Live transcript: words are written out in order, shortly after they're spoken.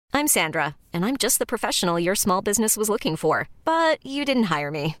I'm Sandra, and I'm just the professional your small business was looking for. But you didn't hire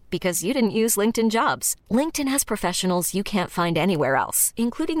me because you didn't use LinkedIn Jobs. LinkedIn has professionals you can't find anywhere else,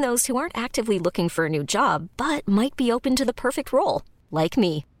 including those who aren't actively looking for a new job, but might be open to the perfect role, like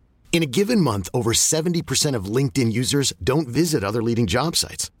me. In a given month, over 70% of LinkedIn users don't visit other leading job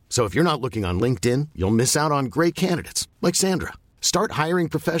sites. So if you're not looking on LinkedIn, you'll miss out on great candidates like Sandra. Start hiring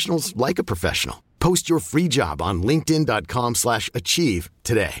professionals like a professional. Post your free job on linkedin.com/achieve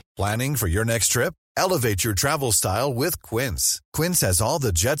today. Planning for your next trip? Elevate your travel style with Quince. Quince has all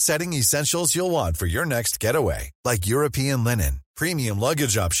the jet-setting essentials you'll want for your next getaway, like European linen, premium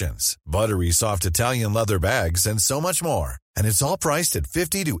luggage options, buttery soft Italian leather bags, and so much more. And it's all priced at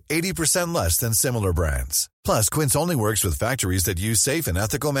 50 to 80% less than similar brands. Plus, Quince only works with factories that use safe and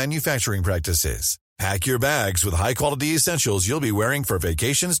ethical manufacturing practices. Pack your bags with high-quality essentials you'll be wearing for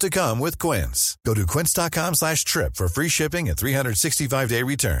vacations to come with Quince. Go to quince.com/trip for free shipping and 365-day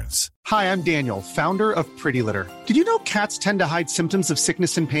returns. Hi, I'm Daniel, founder of Pretty Litter. Did you know cats tend to hide symptoms of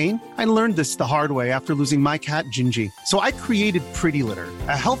sickness and pain? I learned this the hard way after losing my cat, Gingy. So I created Pretty Litter,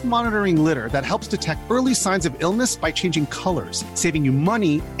 a health monitoring litter that helps detect early signs of illness by changing colors, saving you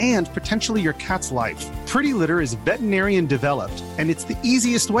money and potentially your cat's life. Pretty Litter is veterinarian developed, and it's the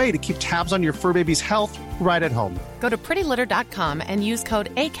easiest way to keep tabs on your fur baby's health right at home. Go to prettylitter.com and use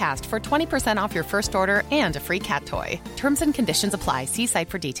code ACAST for 20% off your first order and a free cat toy. Terms and conditions apply. See site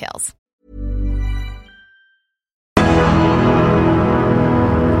for details.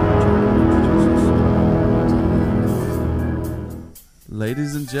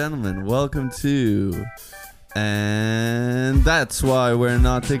 Ladies and gentlemen, welcome to And That's Why We're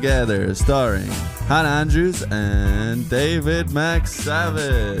Not Together, starring Hannah Andrews and David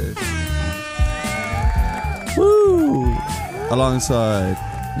McSavage. Woo! Alongside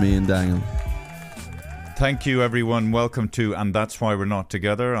me and Daniel. Thank you, everyone. Welcome to And That's Why We're Not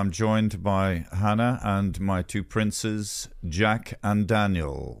Together. I'm joined by Hannah and my two princes, Jack and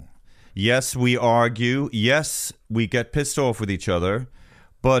Daniel. Yes, we argue. Yes, we get pissed off with each other.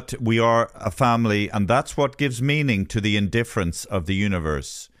 But we are a family, and that's what gives meaning to the indifference of the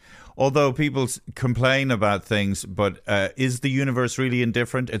universe. Although people complain about things, but is the universe really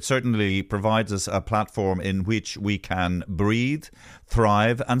indifferent? It certainly provides us a platform in which we can breathe,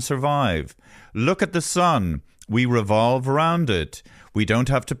 thrive, and survive. Look at the sun. We revolve around it. We don't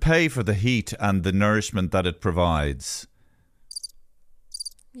have to pay for the heat and the nourishment that it provides.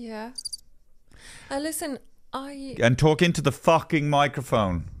 Yeah. Listen, And talk into the fucking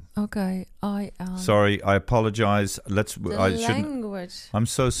microphone. Okay, Sorry, I apologize. Language. I'm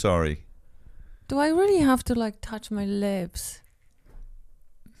so sorry. Do I really have to touch my lips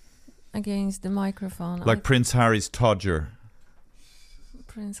against the microphone? Like Prince Harry's todger.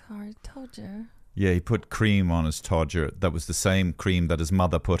 Prince Harry todger? Yeah, he put cream on his todger. That was the same cream that his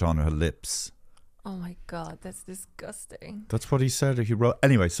mother put on her lips. Oh my God, that's disgusting. That's what he said. He wrote.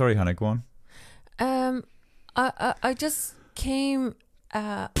 Anyway, sorry, Hannah, go on. I just came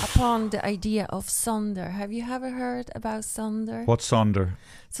upon the idea of Sonder. Have you ever heard about Sonder? What's Sonder?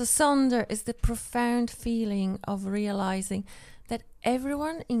 So Sonder is the profound feeling of realizing that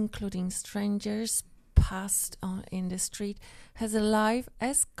everyone, including strangers passed on in the street, has a life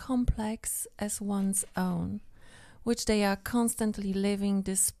as complex as one's own, which they are constantly living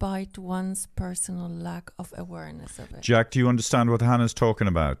despite one's personal lack of awareness of it. Jack, do you understand what Hannah's talking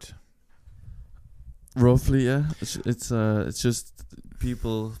about? Roughly, yeah. It's just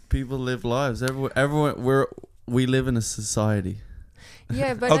people live lives. Everyone we live in a society.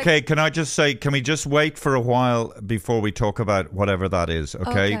 Yeah, but okay, can I just say, can we just wait for a while before we talk about whatever that is,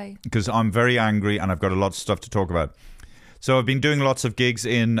 okay? Because I'm very angry and I've got a lot of stuff to talk about. So I've been doing lots of gigs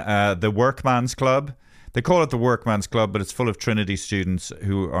in the Workman's Club. They call it the Workman's Club, but it's full of Trinity students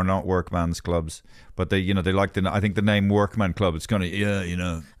who are not Workman's Clubs. But they like I think the name Workman Club. It's going to,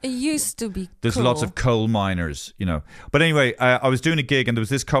 It used to be There's cool. lots of coal miners, But anyway, I was doing a gig and there was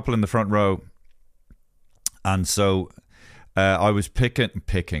this couple in the front row. And so I was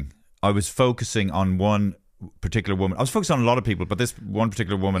picking. I was focusing on one particular woman. I was focusing on a lot of people, but this one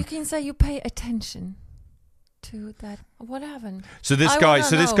particular woman. You can say you pay attention to that. What happened? So this guy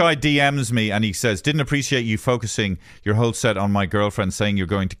DMs me and he says, "Didn't appreciate you focusing your whole set on my girlfriend, saying you're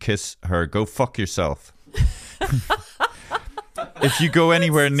going to kiss her. Go fuck yourself. If you go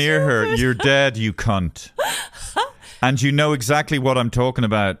anywhere near her, you're dead, you cunt." And you know exactly what I'm talking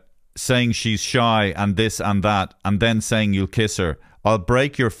about, saying she's shy and this and that, and then saying you'll kiss her. I'll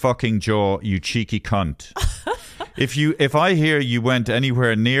break your fucking jaw, you cheeky cunt. If I hear you went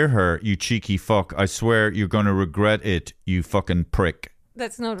anywhere near her, you cheeky fuck, I swear you're going to regret it, you fucking prick.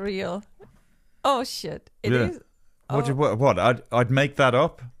 That's not real. Oh, shit. It is. What? I'd make that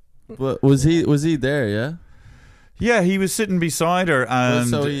up? But was he there? Yeah. Yeah, he was sitting beside her, and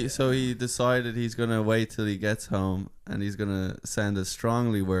So he decided he's gonna wait till he gets home, and he's gonna send a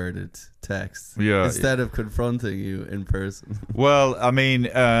strongly worded text instead of confronting you in person. Well, I mean,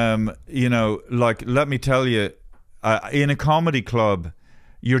 like, let me tell you, in a comedy club,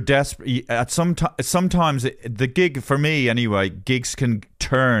 you're desperate. Sometimes the gig, for me anyway, gigs can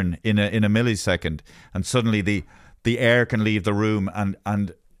turn in a millisecond, and suddenly the air can leave the room,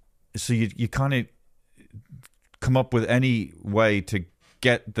 and so you kind of come up with any way to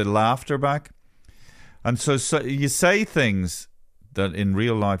get the laughter back, and so you say things that in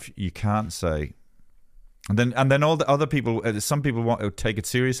real life you can't say, and then all the other people, some people want to take it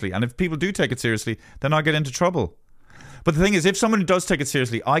seriously, and if people do take it seriously, then I get into trouble. But the thing is, if someone does take it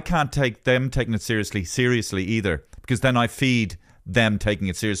seriously, I can't take them taking it seriously either, because then I feed them taking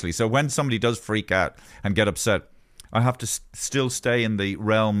it seriously. So when somebody does freak out and get upset, I have to still stay in the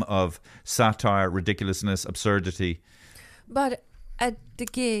realm of satire, ridiculousness, absurdity. But at the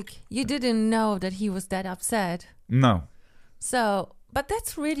gig, you didn't know that he was that upset. No. So, but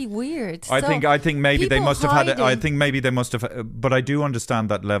that's really weird. I think maybe they must have had it. I think maybe they must have. But I do understand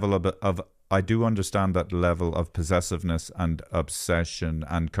that level of possessiveness and obsession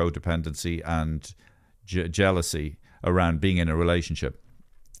and codependency and jealousy around being in a relationship,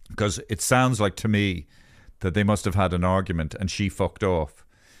 because it sounds like to me that they must have had an argument and she fucked off.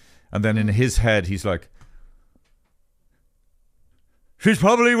 And then in his head, he's like, she's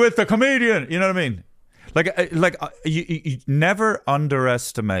probably with the comedian. You know what I mean? You never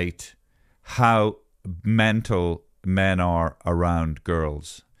underestimate how mental men are around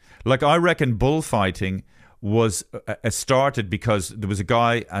girls. Like, I reckon bullfighting was started because there was a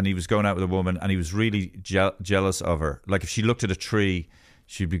guy and he was going out with a woman and he was really jealous of her. Like, if she looked at a tree,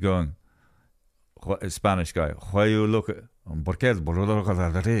 she'd be going, a Spanish guy, why you look at, and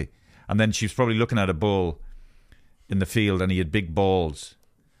then she was probably looking at a bull in the field and he had big balls,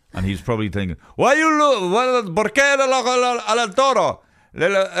 and he was probably thinking, why you look, por qué al toro,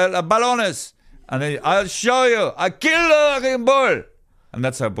 los balones, and then I'll show you, I kill the bull. And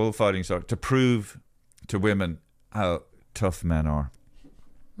that's how bullfighting started, to prove to women how tough men are.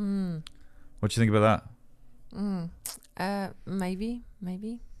 What do you think about that? Maybe,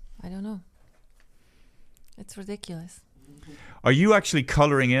 I don't know. It's ridiculous. Are you actually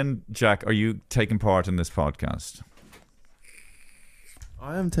colouring in, Jack? Are you taking part in this podcast?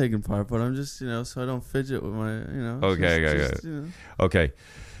 I am taking part, but I'm just, so I don't fidget with my, Okay, Okay.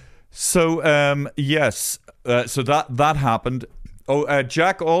 So, yes. So that happened. Oh,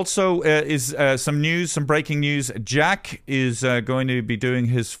 Jack also is some breaking news. Jack is going to be doing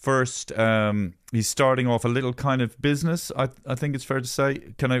his first. He's starting off a little kind of business. I think it's fair to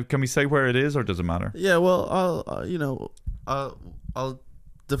say. Can we say where it is, or does it matter? Yeah, well, I'll.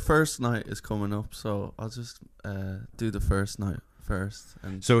 The first night is coming up, so I'll just do the first night first,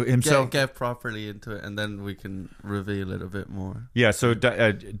 and so himself get properly into it, and then we can reveal it a bit more. Yeah. So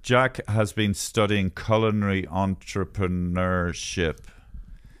Jack has been studying culinary entrepreneurship.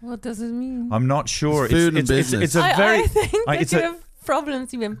 What does it mean? I'm not sure. It's food and business. It's a very. I think that you have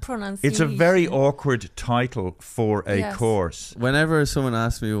problems even pronouncing. It's a very awkward title for a course. Whenever someone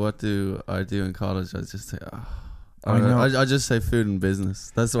asks me what do I do in college, I just say, I just say food and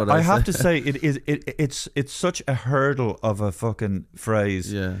business. That's what I say. have to say, it's such a hurdle of a fucking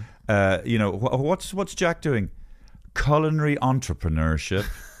phrase. Yeah. What's Jack doing? Culinary entrepreneurship.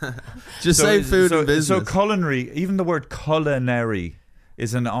 Just say food and business. So culinary, even the word culinary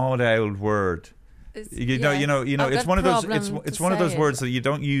is an odd old word. It's one of those. It's one of those words that you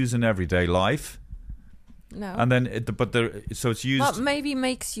don't use in everyday life. No. And then, so it's used. What maybe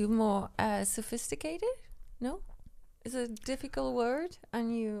makes you more sophisticated? No. Is it a difficult word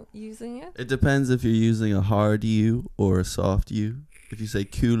and you using it? It depends if you're using a hard U or a soft U. If you say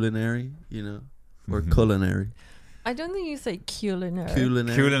culinary, or culinary. I don't think you say culinary.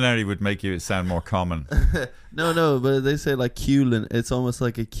 Culinary would make you sound more common. No, but they say like culin. It's almost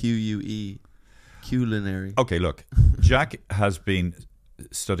like a QUE. Culinary. Okay, look. Jack has been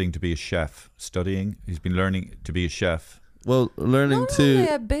studying to be a chef. He's been learning to be a chef. Well, learning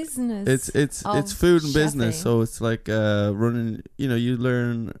to a business. It's food and business, so it's like running. You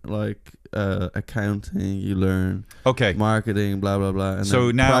learn like accounting, you learn marketing, blah blah blah. And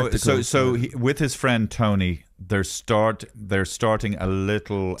so now, with his friend Tony, they're starting a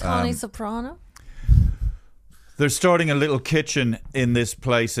little Tony Soprano. They're starting a little kitchen in this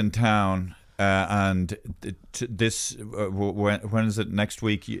place in town. And this when is it? Next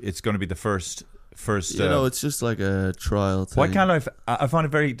week. It's going to be the first. It's just like a trial thing. Why can't I find it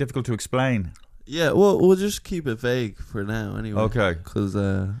very difficult to explain. Yeah, well, we'll just keep it vague for now anyway. Okay. Because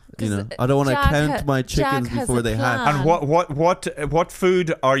You know, I don't want to count my chickens before they hatch. And what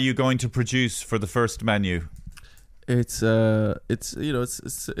food are you going to produce for the first menu? It's you know,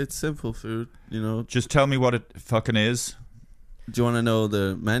 it's simple food. You know, just tell me what it fucking is. Do you want to know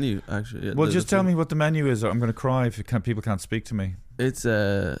the menu? Actually, well, just tell me what the menu is. Or I'm going to cry if people can't speak to me. It's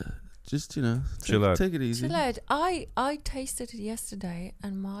just, you know, chill out. Take it easy. Chill out. I tasted it yesterday,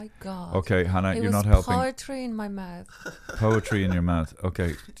 and my God. Okay, Hannah, you're not helping. Poetry in my mouth. Poetry in your mouth.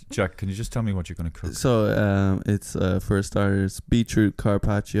 Okay, Jack, can you just tell me what you're going to cook? So, it's for starters, beetroot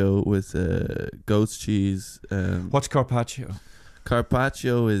carpaccio with goat's cheese. What's carpaccio?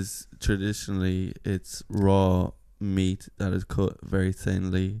 Carpaccio is traditionally it's raw meat that is cut very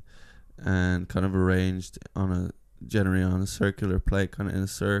thinly and kind of arranged generally on a circular plate, kind of in a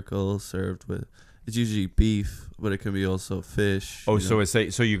circle, served with. It's usually beef, but it can be also fish. Oh, so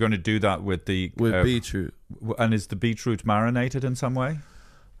so you're going to do that with beetroot. And is the beetroot marinated in some way?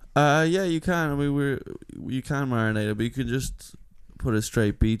 Yeah, you can. I mean, you can marinate it, but you can just put a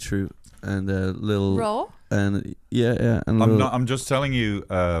straight beetroot and a little raw. And yeah. And I'm just telling you.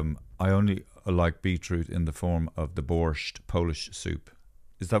 I only like beetroot in the form of the borscht Polish soup.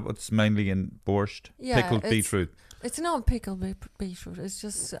 Is that what's mainly in borscht? Yeah, pickled beetroot. It's not pickled beetroot. It's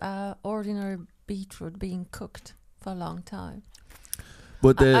just ordinary beetroot being cooked for a long time.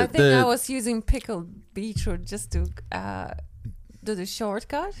 But I think I was using pickled beetroot just to do the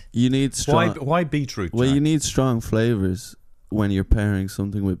shortcut. You need strong. Why beetroot? Well, you need strong flavors when you're pairing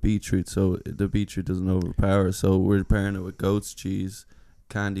something with beetroot, so the beetroot doesn't overpower. So we're pairing it with goat's cheese,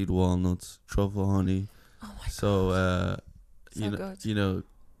 candied walnuts, truffle honey. Oh my God! So good. You know.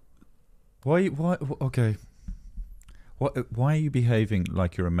 Why? Okay. Why are you behaving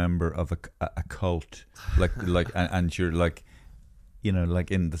like you're a member of a cult, and you're like, you know, like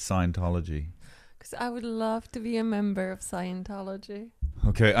in the Scientology? Because I would love to be a member of Scientology.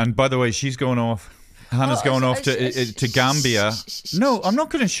 Okay, and by the way, she's going off. Hannah's going off to Gambia. No, I'm not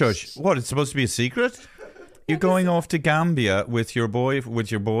going to shush. What? It's supposed to be a secret. You're going off to Gambia with your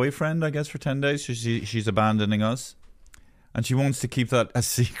boyfriend, I guess, for 10 days. So she's abandoning us, and she wants to keep that a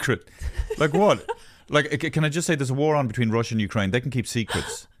secret. Like what? Like, can I just say there's a war on between Russia and Ukraine? They can keep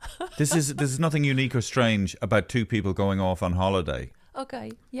secrets. This is nothing unique or strange about two people going off on holiday.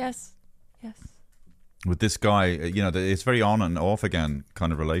 Okay. Yes. With this guy, you know, it's very on and off again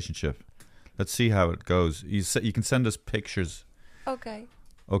kind of relationship. Let's see how it goes. You can send us pictures. Okay.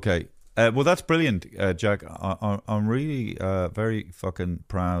 Well, that's brilliant, Jack. I'm really very fucking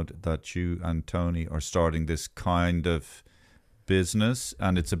proud that you and Tony are starting this kind of business,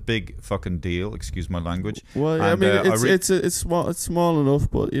 and it's a big fucking deal. Excuse my language. Well, I mean, it's small enough,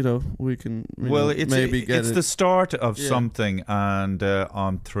 but you know we can. Maybe get it. It's the start of something, and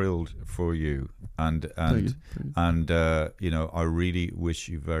I'm thrilled for you. And you know, I really wish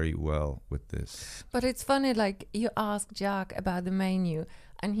you very well with this. But it's funny, like you asked Jack about the menu,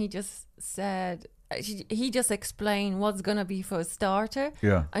 and he just said. He just explained what's gonna be for a starter.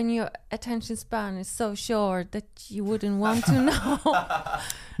 Yeah. And your attention span is so short that you wouldn't want to know.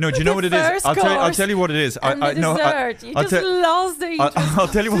 No, do you know what it is? I'll tell you what it is. And the dessert. You just lost the interest. I'll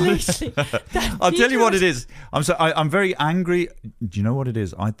tell you what it is. I'll tell you what it is. I'm very angry. Do you know what it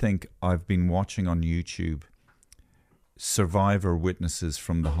is? I think I've been watching on YouTube survivor witnesses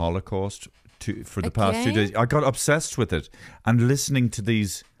from the Holocaust for the past 2 days. I got obsessed with it and listening to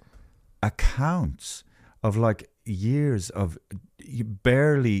these accounts of like years of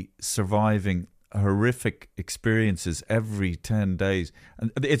barely surviving horrific experiences every 10 days,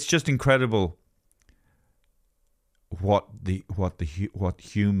 and it's just incredible what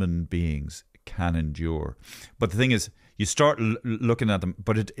human beings can endure. But the thing is, you start looking at them,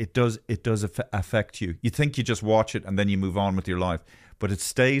 but it does affect you. You think you just watch it and then you move on with your life, but it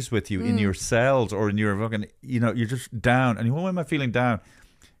stays with you in your cells or in your fucking, you know, you're just down, and why am I feeling down?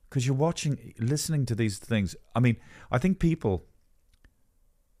 Because you're listening to these things. I mean, I think people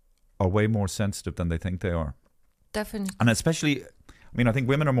are way more sensitive than they think they are. Definitely. And especially, I mean, I think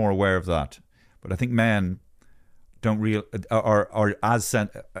women are more aware of that. But I think men are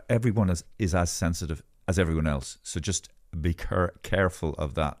everyone is as sensitive as everyone else. So just be careful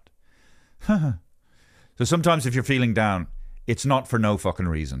of that. So sometimes if you're feeling down, it's not for no fucking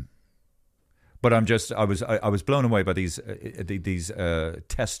reason. But I was blown away by these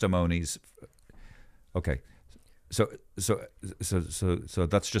testimonies. Okay, so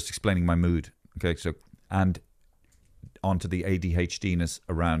that's just explaining my mood. Okay, so and onto the ADHDness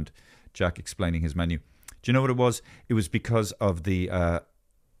around Jack explaining his menu. Do you know what it was? It was because of the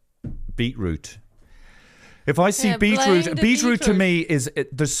beetroot. If I see beetroot to me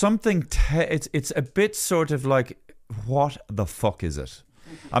there's something. It's a bit sort of like, what the fuck is it?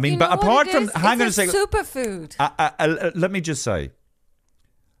 I mean, You but know what apart it from, is? hang on a It's a second. superfood. Let me just say,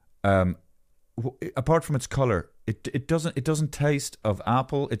 apart from its color, it doesn't taste of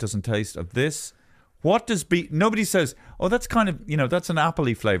apple. It doesn't taste of this. What does nobody says, oh, that's kind of, that's an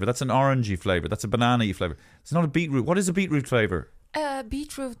apple-y flavor. That's an orangey flavor. That's a banana-y flavor. It's not a beetroot. What is a beetroot flavor?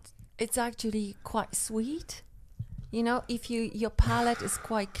 Beetroot, it's actually quite sweet. If your palate is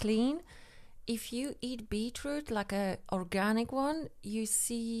quite clean, if you eat beetroot, like a organic one, you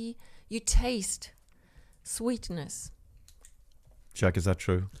taste sweetness. Jack, is that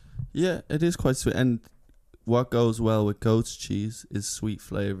true? Yeah, it is quite sweet. And what goes well with goat's cheese is sweet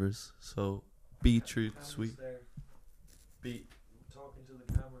flavors. So beetroot, sweet.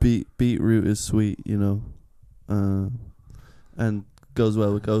 Beetroot is sweet, and goes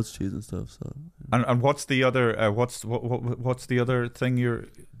well with goat's cheese and stuff. So. And what's the other? What's the other thing you're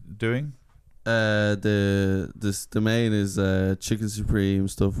doing? The main is chicken supreme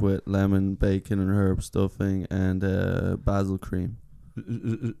stuff with lemon, bacon, and herb stuffing, and basil cream.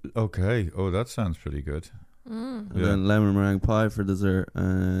 Okay. Oh, that sounds pretty good. And then lemon meringue pie for dessert,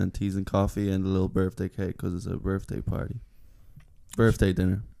 and teas and coffee, and a little birthday cake because it's a birthday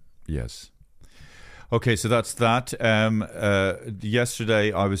dinner. Yes. Okay, so that's that.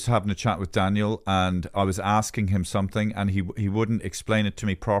 Yesterday, I was having a chat with Daniel, and I was asking him something, and he wouldn't explain it to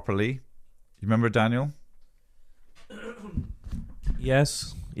me properly. You remember Daniel?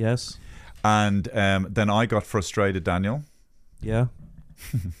 Yes. And then I got frustrated, Daniel. Yeah.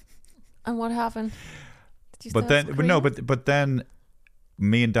 And what happened? Did you But start then, screaming? but then,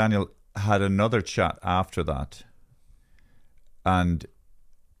 me and Daniel had another chat after that, and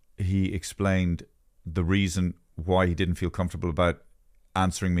he explained the reason why he didn't feel comfortable about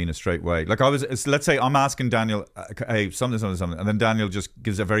answering me in a straight way. Like let's say I'm asking Daniel, hey, something, and then Daniel just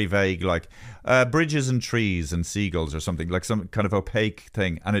gives a very vague, like, bridges and trees and seagulls or something, like some kind of opaque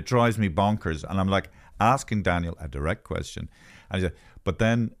thing, and it drives me bonkers. And I'm like asking Daniel a direct question, and he said, but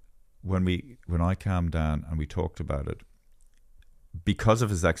then when I calmed down and we talked about it, because of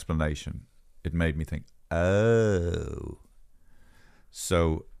his explanation, it made me think, oh,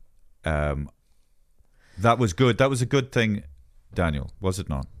 so that was good. That was a good thing, Daniel, was it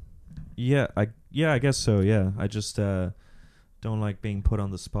not? Yeah, I guess so. Yeah, I just don't like being put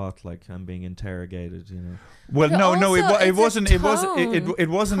on the spot, like I'm being interrogated. Well, But no, also it it's wasn't. a It wasn't. It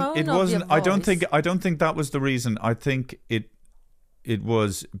wasn't. tone It of wasn't. your I don't voice. think that was the reason. I think it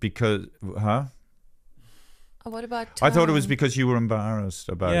was because, huh? What about I thought it was tone? because you were embarrassed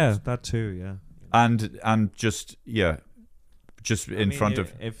about Yeah, it, that too. Yeah. and just I mean, front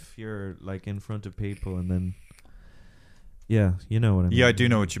of. if you're like in front of people and then, yeah, you know what I mean. Yeah, I do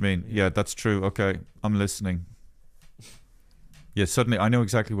know what you mean. Yeah, that's true. Okay, I'm listening. Yeah, suddenly I know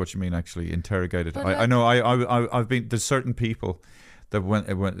exactly what you mean. Actually, interrogated. But I know. I've been. There's certain people that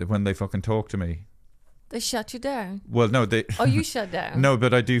when they fucking talk to me. They shut you down. Well, no, they. Oh, you shut down. No,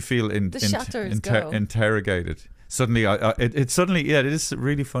 but I do feel The shutters go. interrogated. Suddenly, it is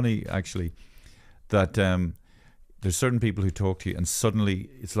really funny actually that there's certain people who talk to you, and suddenly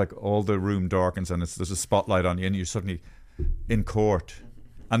it's like all the room darkens and there's a spotlight on you, and you're suddenly in court,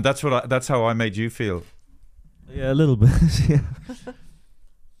 and that's how I made you feel. Yeah, a little bit. Yeah.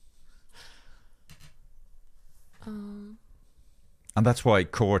 And that's why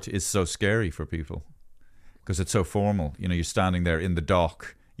court is so scary for people, because it's so formal. You're standing there in the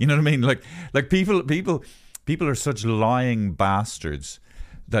dock. You know what I mean? Like people are such lying bastards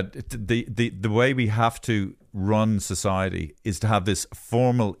that the way we have to run society is to have this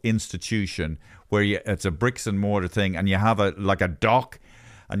formal institution where it's a bricks and mortar thing, and you have a dock,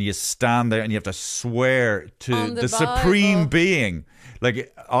 and you stand there and you have to swear to On the supreme Bible. being.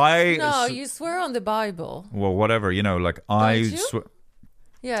 Like No, you swear on the Bible. well, whatever, like Don't you?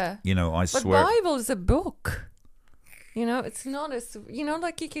 Yeah. I But swear. Bible is a book. It's not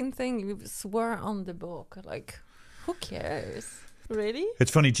like you can think you swear on the book. Like, who cares? Really?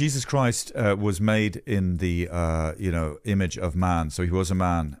 It's funny. Jesus Christ was made in the image of man, so he was a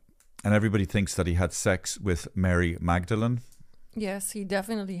man, and everybody thinks that he had sex with Mary Magdalene. Yes, he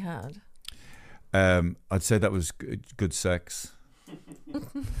definitely had. I'd say that was good sex.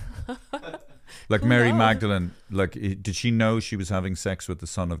 Like Mary Magdalene, did she know she was having sex with the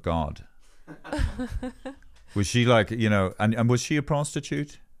Son of God? Was she and was she a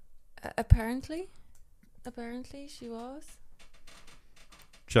prostitute? Apparently she was.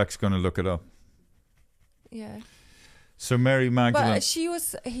 Jack's going to look it up. Yeah. So Mary Magdalene. But she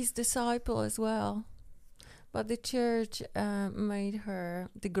was his disciple as well. But the church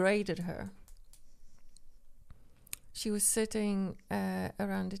degraded her. She was sitting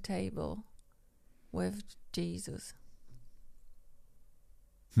around the table with Jesus.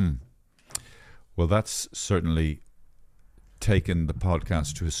 Well, that's certainly taken the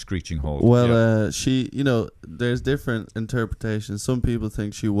podcast to a screeching halt. Well, she, there's different interpretations. Some people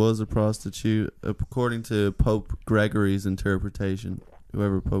think she was a prostitute, according to Pope Gregory's interpretation,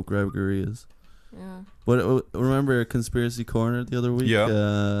 whoever Pope Gregory is. Yeah. But remember Conspiracy Corner the other week? Yeah.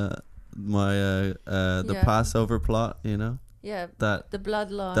 The Passover plot, Yeah, that the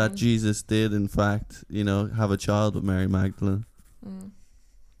bloodline. that Jesus did, in fact, have a child with Mary Magdalene.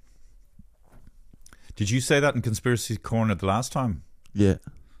 Did you say that in Conspiracy Corner the last time? Yeah.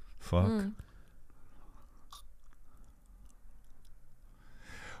 Fuck.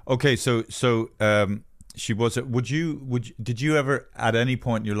 Okay, so she was. Did you ever at any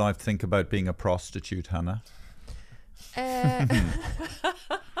point in your life think about being a prostitute, Hannah?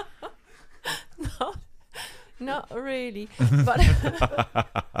 No, not really. But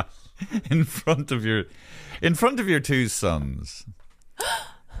in front of your two sons.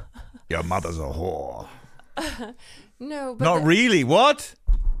 Your mother's a whore. No, but not really. What?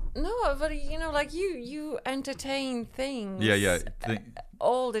 No, but you entertain things. Yeah.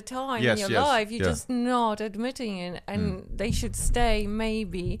 All the time Yes, in your yes, life. You're yeah. just not admitting it, and they should stay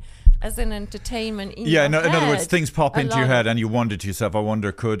maybe as an entertainment in your in head. other words, things pop a into your lot. head, and you wonder to yourself, "I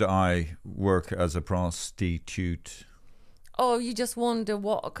wonder, could I work as a prostitute?" Oh, you just wonder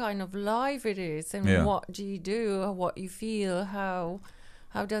what kind of life it is, and Yeah. what do you do, what you feel, how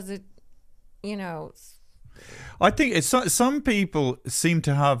does it, I think it's some people seem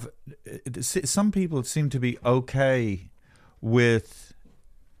to have. Some people seem to be okay with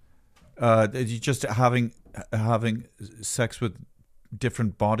just having sex with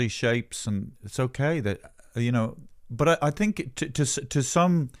different body shapes, and it's okay that But I think to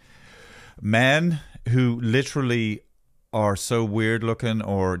some men who literally are so weird looking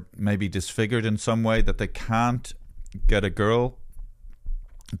or maybe disfigured in some way that they can't get a girl,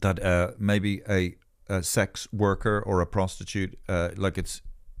 that maybe a sex worker or a prostitute,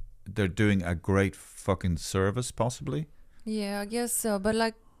 they're doing a great fucking service, possibly. Yeah, I guess so.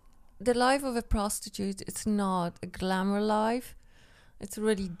 But the life of a prostitute, it's not a glamour life. It's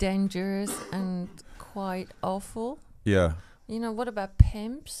really dangerous and quite awful. Yeah. What about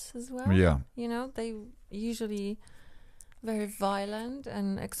pimps as well? Yeah. They usually very violent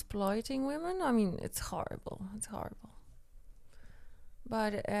and exploiting women. I mean, it's horrible. It's horrible.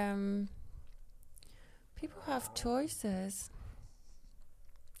 But people have choices.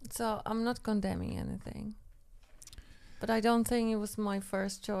 So I'm not condemning anything. But I don't think it was my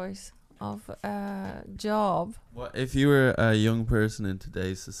first choice of job. What if you were a young person in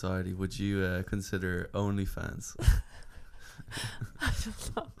today's society? Would you consider OnlyFans? I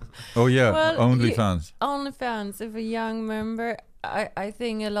don't know. Oh yeah, Well, OnlyFans. OnlyFans, if a young member, I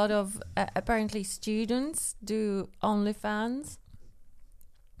think a lot of apparently students do OnlyFans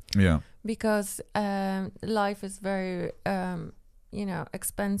Yeah. because life is very,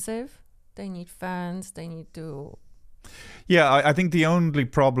 expensive. They need fans. They need to. Yeah, I think the only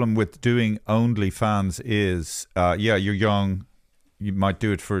problem with doing OnlyFans is, you're young, you might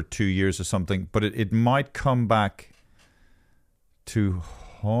do it for 2 years or something, but it might come back to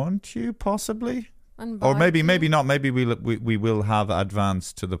haunt you, possibly, or maybe not. Maybe we will have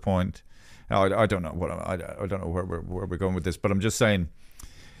advanced to the point. I don't know I don't know where we're going with this, but I'm just saying,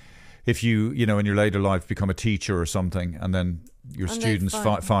 if you in your later life become a teacher or something, and then your students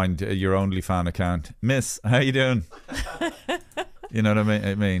find your OnlyFans account, Miss, how you doing? You know what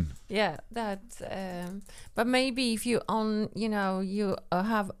I mean? Yeah, that's. But maybe if you you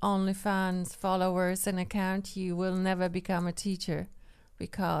have OnlyFans followers and account, you will never become a teacher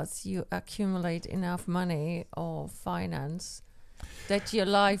because you accumulate enough money or finance that your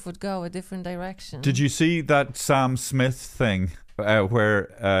life would go a different direction. Did you see that Sam Smith thing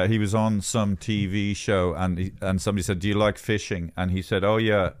where he was on some TV show and somebody said, "Do you like fishing?" And he said, "Oh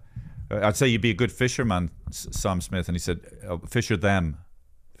yeah, I'd say you'd be a good fisherman, Sam Smith." And he said, "Oh, fisher them."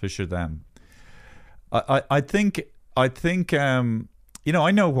 I think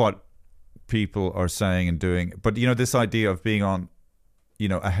I know what people are saying and doing, but this idea of being on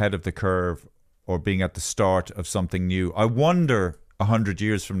ahead of the curve or being at the start of something new, I wonder 100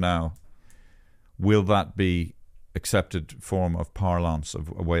 years from now, will that be accepted form of parlance, of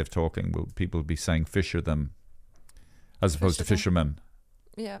a way of talking? Will people be saying fisher them as opposed to fishermen?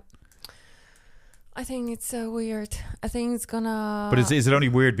 Yeah. I think it's so weird. I think it's gonna. But is it only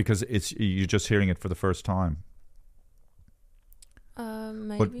weird because you're just hearing it for the first time?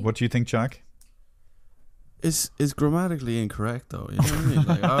 Maybe. What do you think, Jack? It's grammatically incorrect, though. You know what I mean?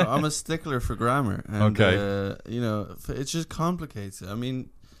 Like, I'm a stickler for grammar, and Okay. it just complicates it. I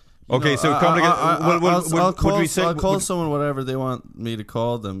mean, Okay, so complicated. I'll call someone whatever they want me to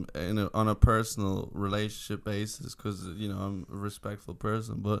call them on a personal relationship basis, because I'm a respectful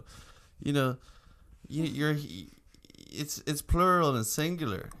person. But it's plural and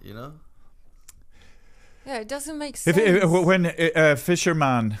singular. Yeah, it doesn't make sense. When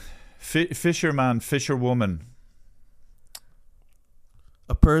fisherman, fisherwoman.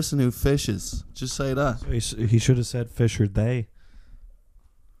 A person who fishes. Just say that. So he should have said fisher they.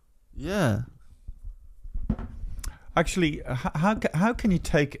 Yeah. Actually, how can you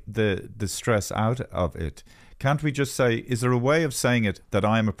take the stress out of it? Can't we just say, is there a way of saying it that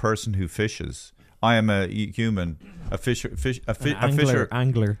I am a person who fishes? I am a human, a fisher,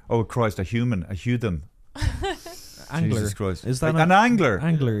 Angler. Oh Christ, a human, a heathen. Angler. Jesus Christ. Is that an angler?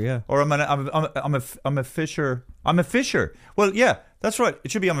 Angler, yeah. Or I'm a fisher. I'm a fisher. Well, yeah, that's right.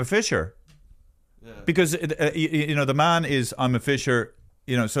 It should be I'm a fisher. Yeah. Because the man is I'm a fisher.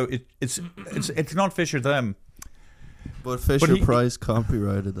 So it's not Fisher them. But Fisher Price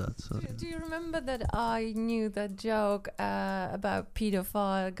copyrighted that. So. Do you remember that I knew that joke about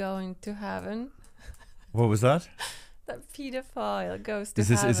pedophile going to heaven? What was that? That pedophile goes to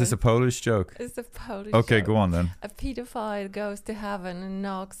heaven. Is this a Polish joke? It's a Polish Okay, joke. go on then. A pedophile goes to heaven and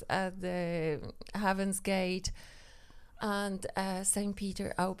knocks at the heaven's gate. And St.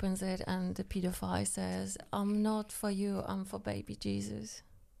 Peter opens it, and the pedophile says, "I'm not for you, I'm for baby Jesus."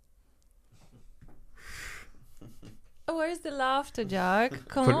 Where's the laughter, Jack?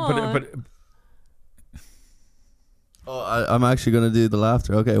 Come on. I'm actually going to do the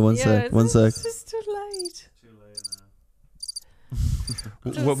laughter. Okay, one sec. It's just too late.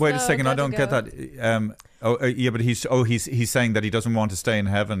 Wait a second, I don't get that. But he's saying that he doesn't want to stay in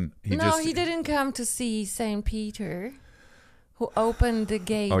heaven. He didn't come to see St. Peter, who opened the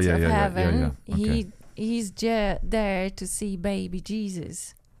gates of heaven. Yeah. Okay. He's there to see baby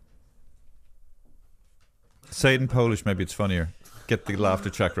Jesus. Say it in Polish, maybe it's funnier. Get the laughter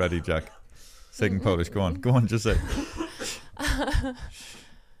track ready, Jack. Say it in Polish. Go on, just say.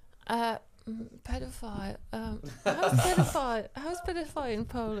 Pedophile. How's pedophile in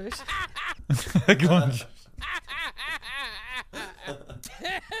Polish? Go on.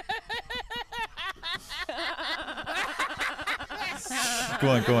 Go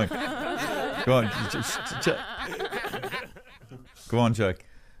on. Go on, Jack.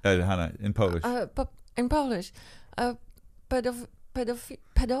 Hannah, in Polish. In Polish.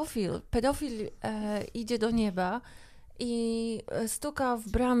 Pedofil idzie do nieba i stuka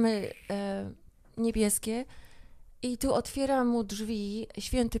w bramy niebieskie i tu otwiera mu drzwi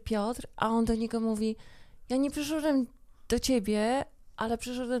święty Piotr, a on do niego mówi: ja nie przyszedłem do ciebie, ale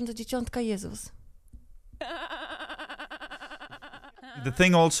przyszedłem do dzieciątka Jezus. The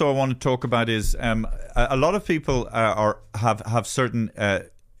thing also I want to talk about is a lot of people have certain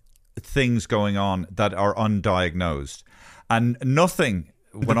things going on that are undiagnosed, and nothing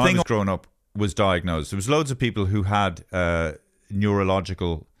when I was growing up was diagnosed. There was loads of people who had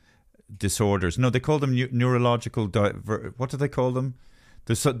neurological disorders. No, they call them neurological. What do they call them?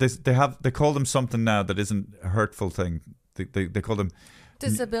 They call them something now that isn't a hurtful thing. They call them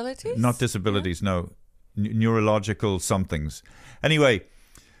disabilities. Not disabilities. Yeah. No, neurological somethings. Anyway,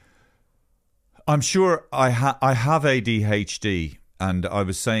 I'm sure I have ADHD, and I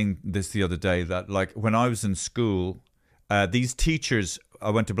was saying this the other day that like when I was in school, these teachers. I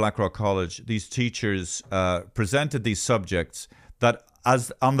went to Blackrock College. These teachers presented these subjects that,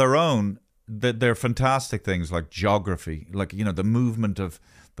 as on their own, they're fantastic things like geography, like the movement of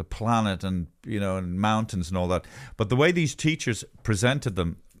the planet and and mountains and all that. But the way these teachers presented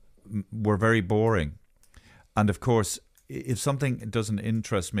them were very boring. And of course, if something doesn't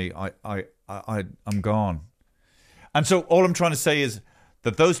interest me, I'm gone. And so all I'm trying to say is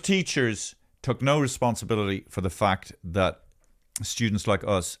that those teachers took no responsibility for the fact that students like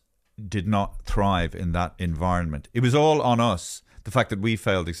us did not thrive in that environment. It was all on us, the fact that we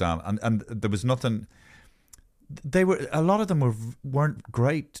failed exam, and there was nothing. A lot of them weren't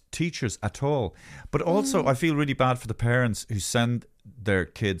great teachers at all. But also, I feel really bad for the parents who send their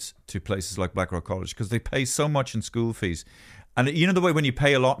kids to places like Blackrock College, because they pay so much in school fees, and the way when you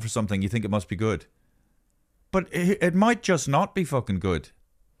pay a lot for something, you think it must be good, but it might just not be fucking good.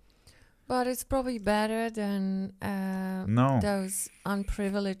 But it's probably better than those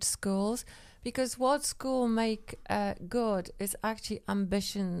unprivileged schools, because what school make good is actually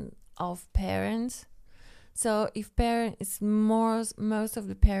ambition of parents. So if most of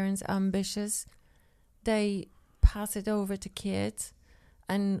the parents are ambitious, they pass it over to kids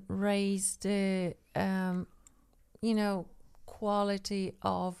and raise the quality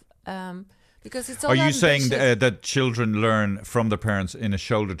of Because it's all Are you saying ambitious. that children learn from their parents in a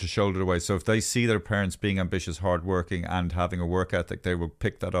shoulder-to-shoulder way? So if they see their parents being ambitious, hardworking, and having a work ethic, they will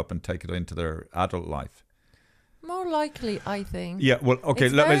pick that up and take it into their adult life. More likely, I think. Yeah, well, okay.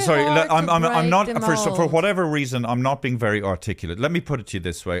 It's very Sorry, hard to I'm not break the for mold. whatever reason I'm not being very articulate. Let me put it to you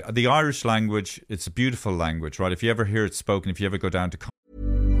this way: the Irish language, it's a beautiful language, right? If you ever hear it spoken, if you ever go down to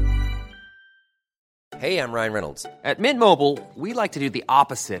Hey, I'm Ryan Reynolds. At Mint Mobile, we like to do the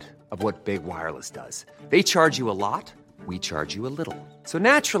opposite of what Big Wireless does. They charge you a lot, we charge you a little. So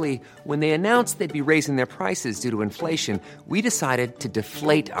naturally, when they announced they'd be raising their prices due to inflation, we decided to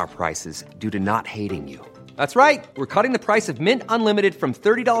deflate our prices due to not hating you. That's right. We're cutting the price of Mint Unlimited from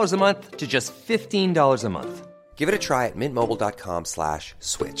 $30 a month to just $15 a month. Give it a try at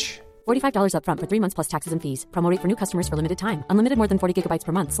mintmobile.com/switch. $45 up front for 3 months plus taxes and fees. Promo rate for new customers for limited time. Unlimited more than 40 gigabytes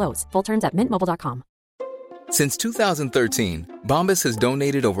per month. Slows full terms at mintmobile.com. Since 2013, Bombas has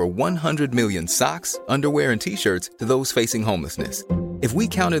donated over 100 million socks, underwear, and T-shirts to those facing homelessness. If we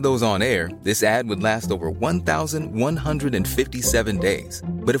counted those on air, this ad would last over 1,157 days.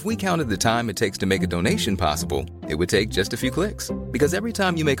 But if we counted the time it takes to make a donation possible, it would take just a few clicks. Because every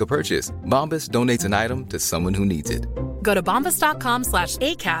time you make a purchase, Bombas donates an item to someone who needs it. Go to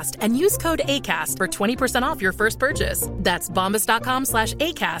bombas.com/ACAST and use code ACAST for 20% off your first purchase. That's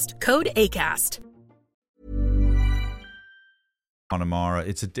bombas.com/ACAST, code ACAST. Connemara,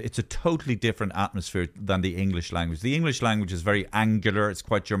 it's a totally different atmosphere than the English language. The English language is very angular. It's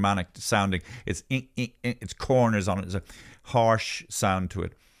quite Germanic sounding. It's corners on it. There's a harsh sound to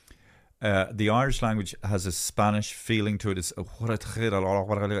it. The Irish language has a Spanish feeling to it. It's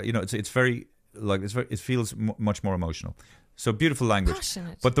it's very it feels much more emotional. So beautiful language.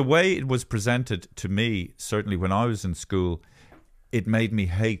 Passionate. But the way it was presented to me, certainly when I was in school, it made me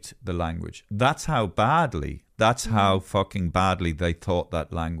hate the language. That's how fucking badly they taught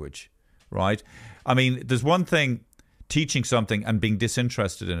that language, right? I mean, there's one thing teaching something and being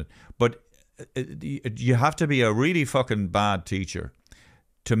disinterested in it, but you have to be a really fucking bad teacher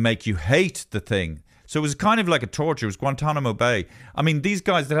to make you hate the thing. So it was kind of like a torture. It was Guantanamo Bay. I mean, these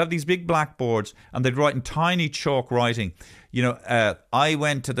guys, they'd have these big blackboards and they'd write in tiny chalk writing, I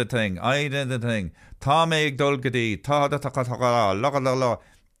went to the thing, I did the thing,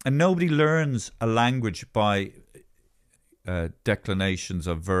 and nobody learns a language by declinations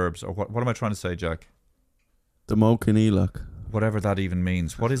of verbs. Or what am I trying to say, Jack? The Mochaneloch. Whatever that even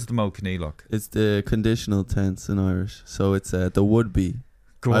means. What is the Mochaneloch? It's the conditional tense in Irish. So it's the would be.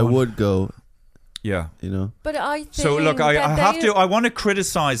 Go I on. would go. Yeah. But I think So look, I that I want to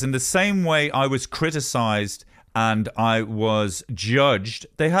criticize in the same way I was criticized and I was judged.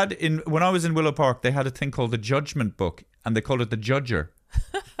 They had when I was in Willow Park, they had a thing called the Judgment Book, and they called it the Judger.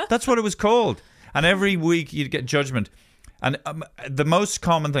 That's what it was called. And every week you'd get judgment. And the most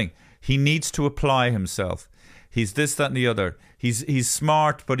common thing, he needs to apply himself. He's this, that, and the other. He's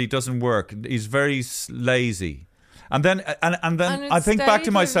smart, but he doesn't work. He's very lazy. And then I think back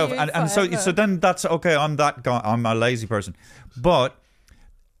to myself, and so then that's okay. I'm that guy. I'm a lazy person. But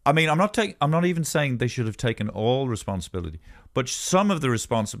I mean, I'm not even saying they should have taken all responsibility, but some of the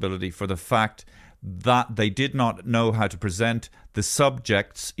responsibility for the fact that they did not know how to present the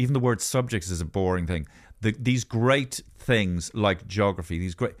subjects. Even the word subjects is a boring thing. These great things like geography,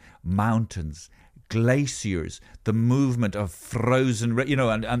 these great mountains, glaciers, the movement of frozen,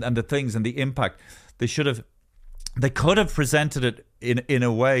 and the things and the impact. They could have presented it in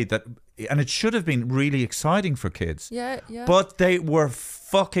a way that, and it should have been really exciting for kids. Yeah. But they were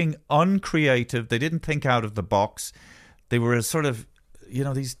fucking uncreative. They didn't think out of the box. They were a sort of,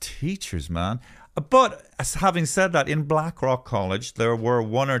 these teachers, man. But having said that, in Blackrock College, there were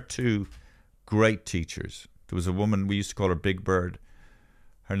one or two great teachers. There was a woman, we used to call her Big Bird.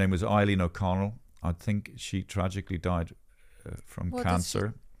 Her name was Eileen O'Connell. I think she tragically died from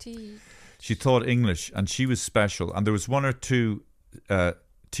cancer. She taught English, and she was special. And there was one or two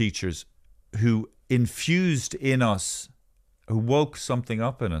teachers who infused in us, who woke something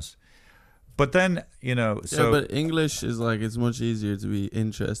up in us. But then, so... Yeah, but English is it's much easier to be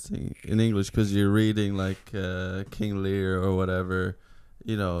interesting in English because you're reading King Lear or whatever,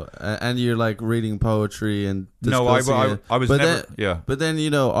 and you're reading poetry and discussing it. I was but never... Then, yeah. But then,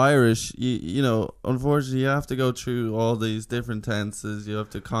 Irish, unfortunately you have to go through all these different tenses. You have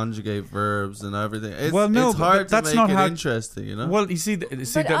to conjugate verbs and everything. It's hard to make it interesting, Well, you see,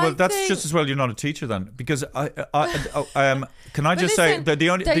 that's just as well you're not a teacher then. Because can I just say that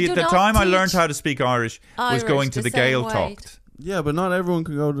the time I learned how to speak Irish was going to the Gaeltacht. Yeah, but not everyone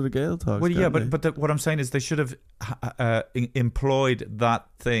can go to the Gaeltacht. Well, yeah, but what I'm saying is they should have employed that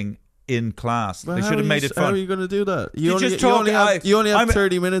thing in class. Well, they should have made it fun. How are you going to do that? You only have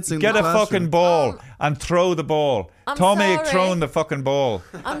 30 minutes in get the a classroom. fucking ball and throw the ball. Tommy throwing the fucking ball.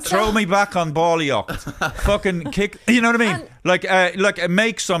 Throw me back on Ballyocht. Fucking kick. You know what I mean? Like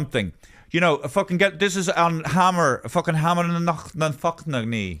make something. You know, fucking get. This is on hammer. Fucking hammer and fucking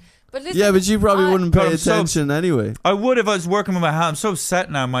knee. But listen, yeah, but you probably wouldn't pay I'm attention anyway. I would if I was working with my hand. I'm so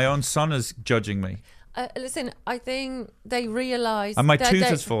set now. My own son is judging me. Listen, I think they realize... And my tooth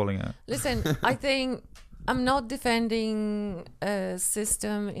is falling out. Listen, I think... I'm not defending a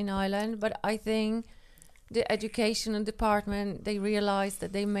system in Ireland, but I think the education department, they realized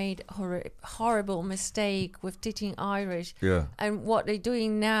that they made horrible mistake with teaching Irish. Yeah. And what they're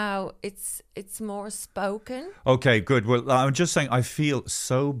doing now, it's more spoken. Okay, good. Well, I'm just saying I feel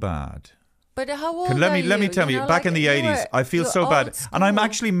so bad. But how old Let are me tell you, know, back like in the 80s, I feel so bad. And I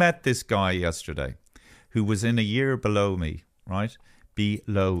actually met this guy yesterday who was in a year below me, right?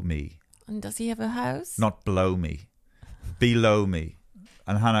 Below me. And does he have a house? Not below me. Below me.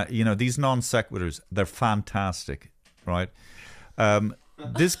 And Hannah, you know, these non sequiturs, they're fantastic, right?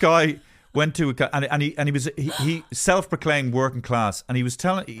 This guy went to he self-proclaimed working class, and he was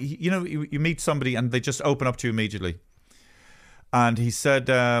telling, you know, you meet somebody and they just open up to you immediately. And he said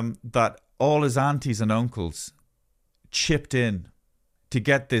that all his aunties and uncles chipped in to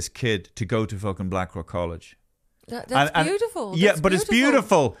get this kid to go to fucking Blackrock College. That's beautiful. Yeah, that's but beautiful. it's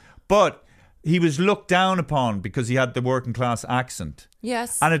beautiful. But he was looked down upon because he had the working class accent.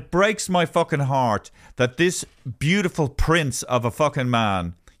 Yes. And it breaks my fucking heart that this beautiful prince of a fucking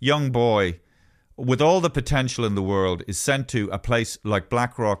man, young boy, with all the potential in the world, is sent to a place like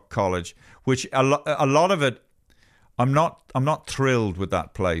Blackrock College, which a lot of it, I'm not thrilled with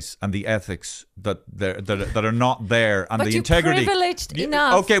that place and the ethics that are not there, and but the integrity. Privileged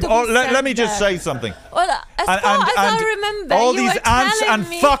enough. Okay, let me just say something. Well, as far as I remember, all you these were aunts telling and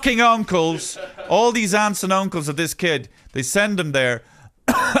me fucking uncles, all these aunts and uncles of this kid, they send him there,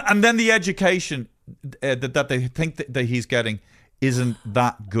 and then the education that they think that he's getting isn't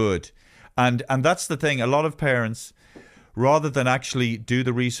that good, and that's the thing. A lot of parents, rather than actually do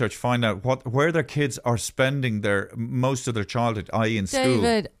the research, find out where their kids are spending most of their childhood, i.e. in school.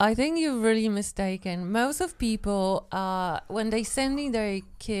 David, I think you're really mistaken. Most of people, when they're sending their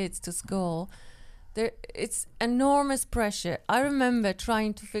kids to school, it's enormous pressure. I remember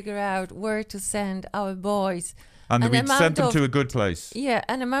trying to figure out where to send our boys. And we'd send them to a good place. Yeah,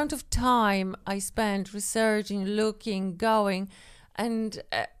 an amount of time I spent researching, looking, going, and,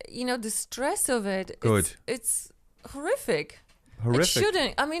 the stress of it. Good. It's horrific. Horrific. It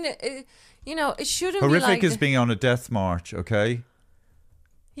shouldn't. I mean, it shouldn't horrific be like... is being on a death march, okay?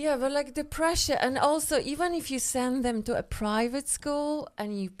 Yeah, but like the pressure, and also even if you send them to a private school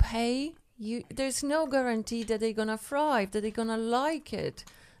and you pay, there's no guarantee that they're gonna thrive, that they're gonna like it,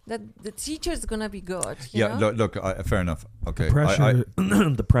 that the teacher's gonna be good. You know? Look, fair enough. Okay, The pressure,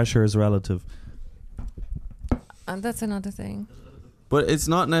 the pressure is relative, and that's another thing. But it's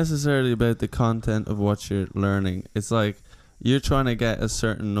not necessarily about the content of what you're learning. It's like you're trying to get a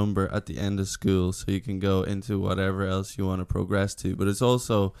certain number at the end of school so you can go into whatever else you want to progress to. But it's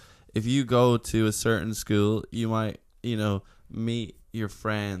also, if you go to a certain school, you might, meet your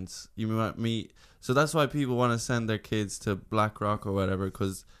friends. You might meet... So that's why people want to send their kids to Blackrock or whatever,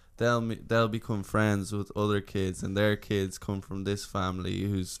 because they'll become friends with other kids, and their kids come from this family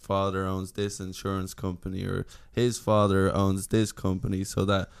whose father owns this insurance company, or his father owns this company, so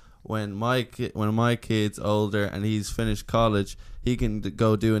that when my kid's older and he's finished college, he can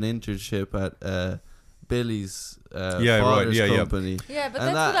go do an internship at Billy's father's company. Yeah, but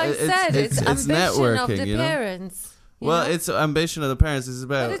that's what I said. It's ambition networking, of the parents. Well, it's ambition of the parents. It's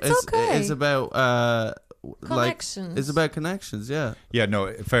about it's about connections. It's about connections. Yeah. Yeah.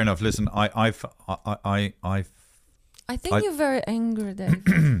 No. Fair enough. Listen, I think you're very angry,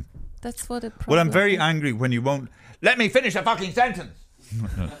 Dave. That's what it. Well, I'm very angry when you won't let me finish a fucking sentence.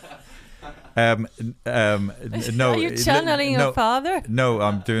 No. Are you channeling your father? No,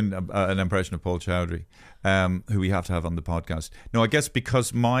 I'm doing an impression of Paul Chowdhury, who we have to have on the podcast. No, I guess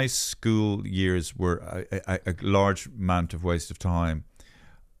because my school years were a large amount of waste of time,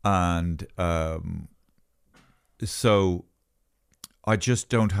 and so I just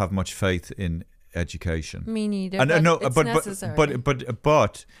don't have much faith in education. Me neither. And it's necessary.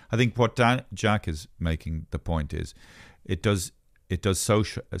 But I think what Jack is making the point is, it does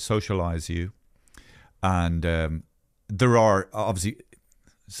socialize you, and there are obviously.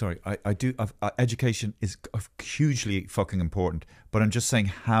 Sorry, I do. Education is hugely fucking important, but I'm just saying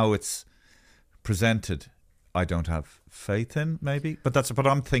how it's presented, I don't have faith in, maybe. But that's what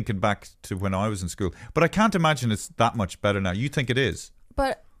I'm thinking back to when I was in school. But I can't imagine it's that much better now. You think it is?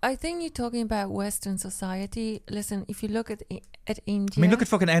 But I think you're talking about Western society. Listen, if you look at India, I mean, look at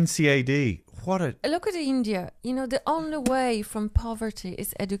fucking NCAD. Look at India. You know, the only way from poverty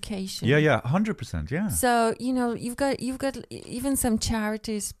is education. Yeah, 100%. Yeah. So you've got even some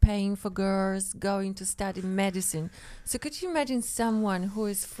charities paying for girls going to study medicine. So could you imagine someone who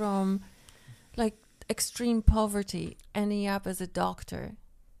is from like extreme poverty ending up as a doctor?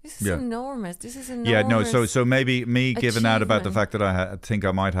 This is enormous. This is enormous. Yeah, no. So maybe me giving out about the fact that I think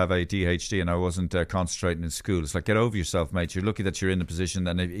I might have ADHD and I wasn't concentrating in school. It's like, get over yourself, mate. You're lucky that you're in the position,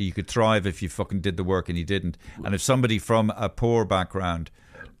 and you could thrive if you fucking did the work, and you didn't. And if somebody from a poor background,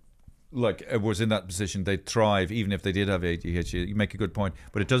 like, was in that position, they'd thrive even if they did have ADHD. You make a good point,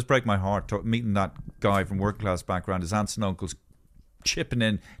 but it does break my heart meeting that guy from working class background. His aunts and uncles chipping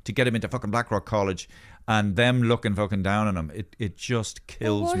in to get him into fucking Blackrock College, and them looking fucking down on him. It just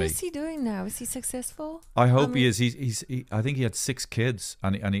kills me. What is he doing now? Is he successful? I hope he is. I think he had 6 kids,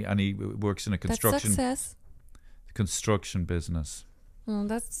 and he works in a construction business. Oh,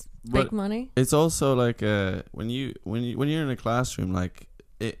 that's big money. It's also like when you're in a classroom, like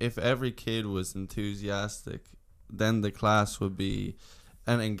if every kid was enthusiastic, then the class would be,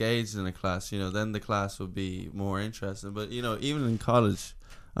 and engaged in a class, then the class would be more interesting. But even in college,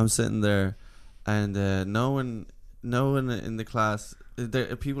 I'm sitting there, and no one in the class,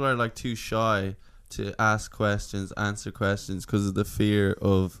 people are like too shy to ask questions, answer questions, because of the fear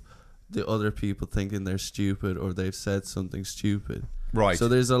of the other people thinking they're stupid or they've said something stupid. Right. So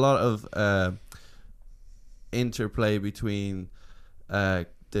there's a lot of interplay between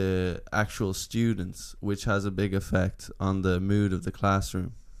the actual students, which has a big effect on the mood of the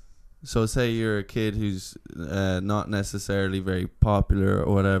classroom. So say you're a kid who's not necessarily very popular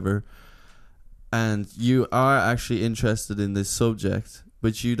or whatever, and you are actually interested in this subject,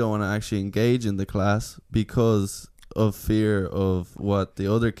 but you don't want to actually engage in the class because of fear of what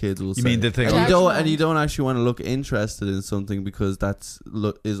the other kids will say. You mean the thing? And you don't actually want to look interested in something because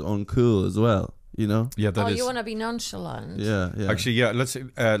is uncool as well. Yeah, that is. You want to be nonchalant. Yeah. Actually, yeah.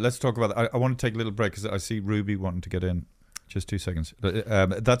 Let's talk about that. I want to take a little break because I see Ruby wanting to get in. Just 2 seconds.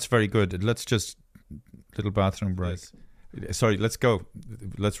 That's very good. Let's just little bathroom break. Yes. Sorry. Let's go.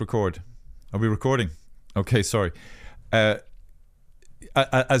 Let's record. Are we recording? Okay. Sorry. As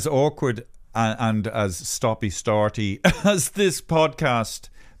awkward and as stoppy-starty as this podcast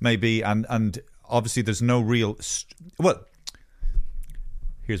may be, and obviously there's no real. Well,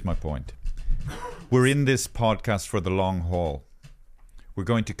 here's my point. We're in this podcast for the long haul. We're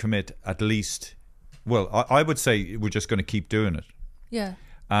going to commit at least, well, I would say we're just going to keep doing it. Yeah.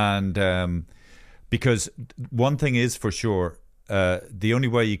 And because one thing is for sure, the only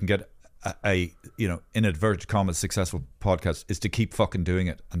way you can get a in inverted commas successful podcast is to keep fucking doing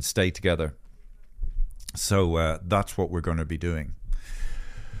it and stay together. So that's what we're going to be doing,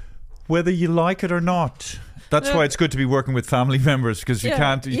 whether you like it or not. That's why it's good to be working with family members, because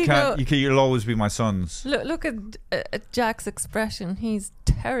you'll always be my sons. Look at Jack's expression. He's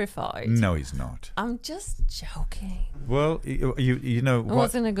terrified. No, he's not. I'm just joking. Well, you know it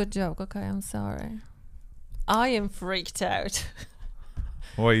wasn't a good joke. Okay, I'm sorry. I am freaked out.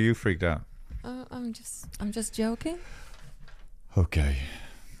 Why are you freaked out? I'm just joking. Okay.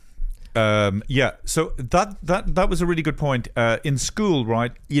 Yeah, so that was a really good point. In school,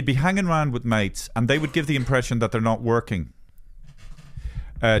 right, you'd be hanging around with mates and they would give the impression that they're not working,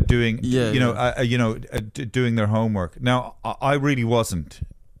 doing their homework. Now, I really wasn't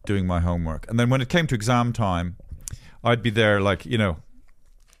doing my homework, and then when it came to exam time, I'd be there like, you know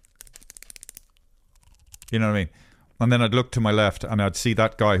what I mean? And then I'd look to my left and I'd see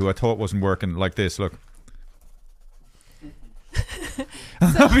that guy who I thought wasn't working like this, look.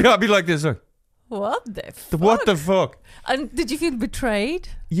 I'd be like this, look. What the fuck? What the fuck? And did you feel betrayed?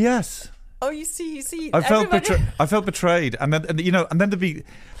 Yes. Oh, you see. I felt betrayed, and then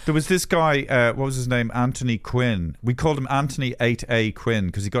there was this guy. What was his name? Anthony Quinn. We called him Anthony 8A Quinn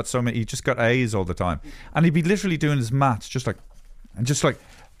because he just got A's all the time, and he'd be literally doing his maths just like,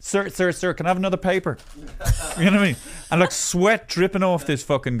 sir, can I have another paper? You know what I mean? And like sweat dripping off this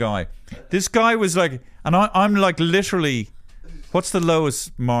fucking guy. This guy was like, and I'm like literally, what's the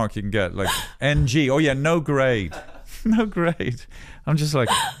lowest mark you can get? Like NG. Oh yeah, no grade. No grade. I'm just like,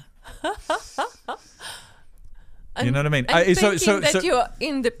 you know what I mean? That you're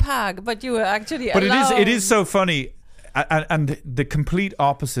in the pack, but you were actually but alone. it is so funny, and the complete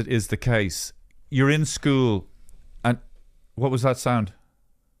opposite is the case. You're in school, and what was that sound?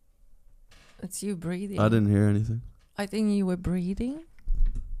 It's you breathing. I didn't hear anything. I think you were breathing.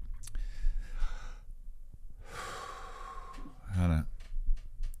 Hannah,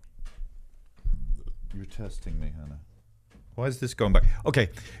 you're testing me, Hannah. Why is this going back? Okay,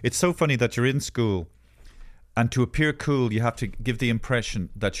 it's so funny that you're in school, and to appear cool, you have to give the impression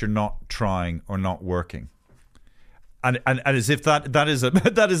that you're not trying or not working, and as if that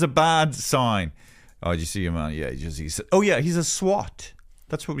is a bad sign. Oh, did you see him, man? Yeah, he's a SWAT.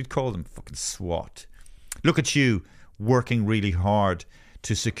 That's what we'd call them, fucking SWAT. Look at you working really hard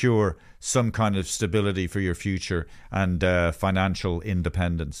to secure some kind of stability for your future and financial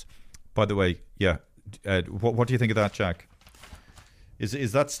independence. By the way, yeah, what do you think of that, Jack?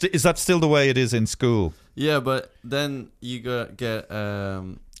 Is that still the way it is in school? Yeah, but then you get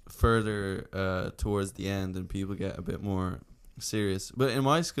further towards the end, and people get a bit more serious. But in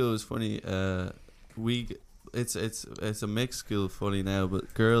my school, it's funny. It's a mixed school, funny now.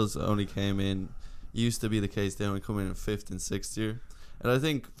 But girls only came in. Used to be the case. They only come in 5th and 6th year. And I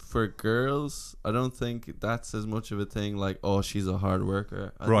think for girls, I don't think that's as much of a thing. Like, oh, she's a hard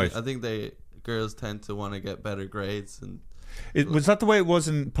worker. I think girls tend to want to get better grades and. Was that the way it was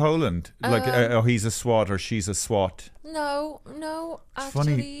in Poland? Like, he's a SWAT or she's a SWAT? No.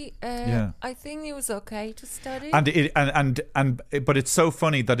 Actually, I think it was okay to study. But it's so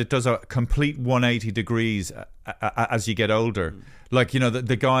funny that it does a complete 180 degrees as you get older. Like, you know,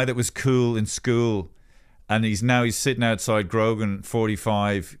 the guy that was cool in school, and he's sitting outside Grogan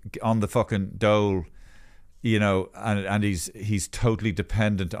 45 on the fucking dole, you know, and he's totally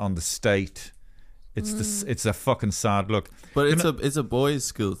dependent on the state. It's a fucking sad look. But it's a boys'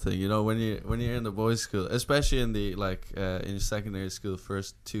 school thing, you know. When you're in the boys' school, especially in the in your secondary school,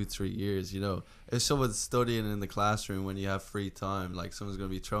 first 2-3 years, you know, if someone's studying in the classroom when you have free time, like someone's gonna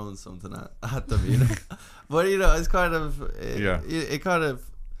be throwing something at them, you know. But you know, it's kind of it kind of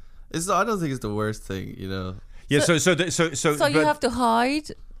it's. I don't think it's the worst thing, you know. Yeah. So you have to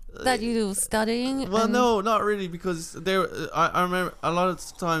hide that you do studying. Well, no, not really, because I remember a lot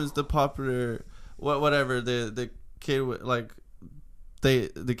of times the popular. Whatever the kid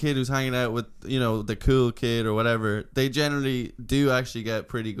the kid who's hanging out with, you know, the cool kid or whatever, they generally do actually get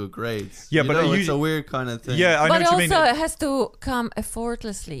pretty good grades. Yeah, but it's a weird kind of thing. Yeah, I know what you mean. But also it has to come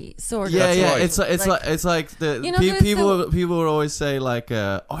effortlessly, sort of. Yeah, right. It's like the, you know, people would always say like,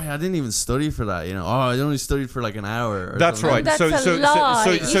 oh yeah, I didn't even study for that. You know, oh, I only studied for like an hour. That's right. That's a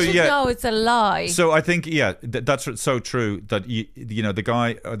lie. You should know it's a lie. So I think that's so true that you know the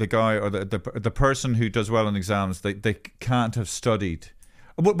guy or the person who does well in exams, they can't have studied.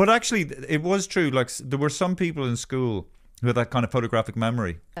 But actually, it was true. Like, there were some people in school who had that kind of photographic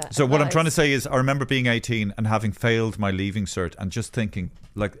memory. So what I'm trying to say is, I remember being 18 and having failed my leaving cert, and just thinking,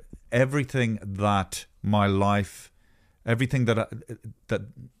 like, everything that my life, everything that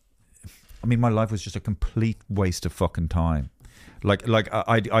I mean, my life was just a complete waste of fucking time. Like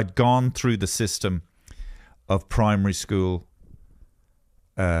I'd gone through the system of primary school,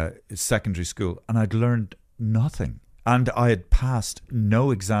 secondary school, and I'd learned nothing. And I had passed no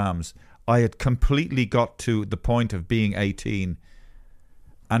exams. I had completely got to the point of being 18.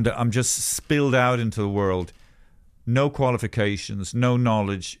 And I'm just spilled out into the world. No qualifications, no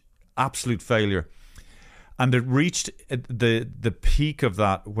knowledge, absolute failure. And it reached the peak of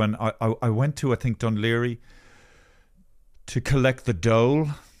that when I went to, I think, Dunleary to collect the dole.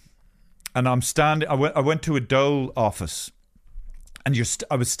 And I'm standing. I went to a dole office. And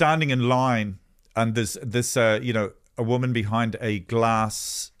I was standing in line. And this you know, a woman behind a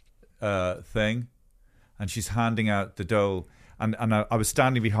glass thing, and she's handing out the dole, and I was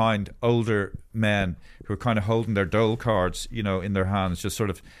standing behind older men who were kind of holding their dole cards, you know, in their hands, just sort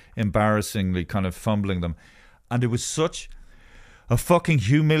of embarrassingly kind of fumbling them, and it was such a fucking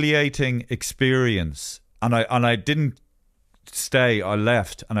humiliating experience, and I didn't stay. I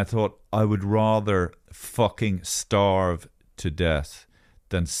left, and I thought I would rather fucking starve to death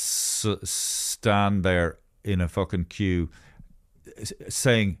than stand there in a fucking queue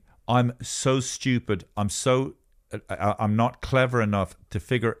saying, I'm so stupid, I'm not clever enough to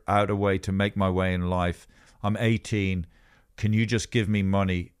figure out a way to make my way in life. I'm 18. Can you just give me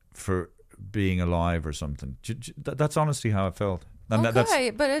money for being alive or something? That's honestly how I felt. And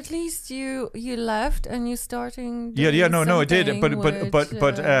okay, but at least you left and you starting. No, I did. But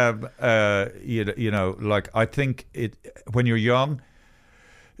you know, like, I think when you're young,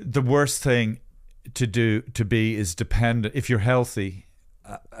 the worst thing to be is dependent. If you're healthy,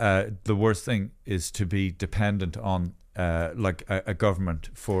 the worst thing is to be dependent on like a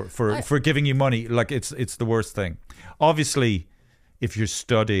government for giving you money. Like, it's the worst thing. Obviously, if you're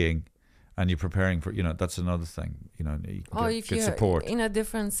studying and you're preparing for, you know, that's another thing. You know, you get support in a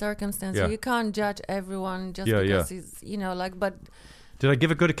different circumstance. Yeah. You can't judge everyone just because he's, you know, like. But did I give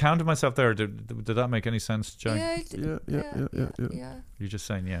a good account of myself there? Did that make any sense, Jack? Yeah. You're just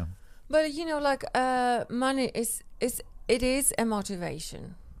saying, yeah. But you know, like, money is it is a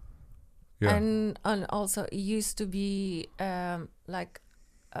motivation. Yeah. And also it used to be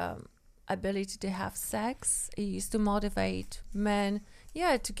ability to have sex. It used to motivate men,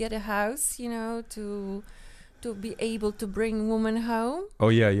 to get a house, to be able to bring woman home. Oh,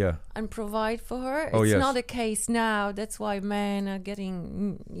 yeah. And provide for her. Oh, it's yes. not the case now. That's why men are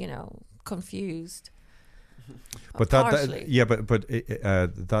getting, confused. But Partially.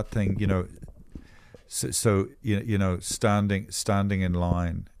 that thing, so standing in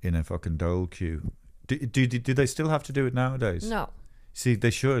line in a fucking dole queue. Do they still have to do it nowadays? No. See,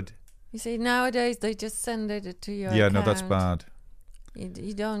 they should. You see, nowadays they just send it to your Yeah, account. no, that's bad.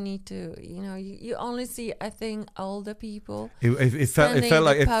 You don't need to, you only see, I think, older people. It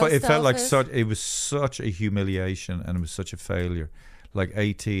felt like such. it was such a humiliation, and it was such a failure. Like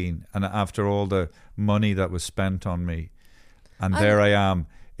 18, and after all the money that was spent on me, and there I am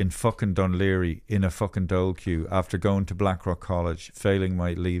in fucking Dunleary in a fucking dole queue after going to Blackrock College, failing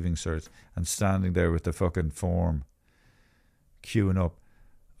my leaving cert, and standing there with the fucking form, queuing up.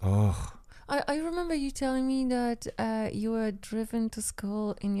 Oh. I remember you telling me that you were driven to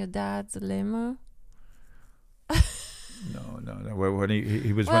school in your dad's limo. No. When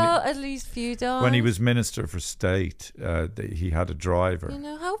he was at least a few times. when he was Minister for State, he had a driver. You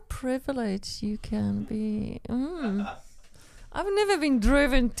know how privileged you can be. I've never been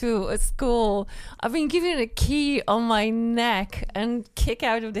driven to a school. I've been given a key on my neck and kicked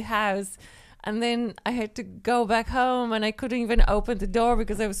out of the house. And then I had to go back home, and I couldn't even open the door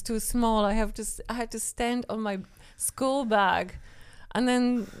because I was too small. I had to stand on my school bag, and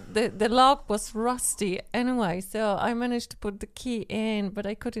then the lock was rusty anyway. So I managed to put the key in, but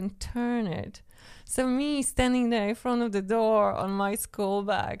I couldn't turn it. So me standing there in front of the door on my school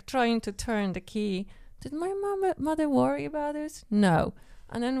bag, trying to turn the key. Did my mother worry about it? No.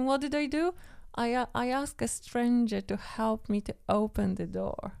 And then what did I do? I asked a stranger to help me to open the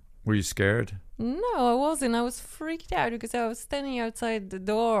door. Were you scared? No, I wasn't. I was freaked out because I was standing outside the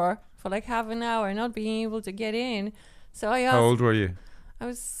door for like half an hour, not being able to get in. So I asked. How old were you? I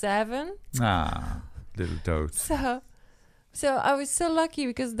was 7. Little dote. So I was so lucky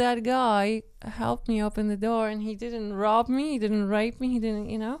because that guy helped me open the door, and he didn't rob me, he didn't rape me, he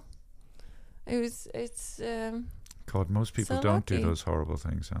didn't, It's. God, most people so don't lucky. do those horrible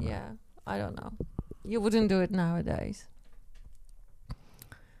things, Hannah. Yeah, I don't know. You wouldn't do it nowadays.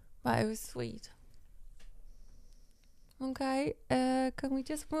 But it was sweet. Okay, can we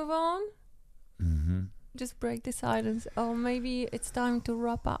just move on? Mm-hmm. Just break the silence. Oh, maybe it's time to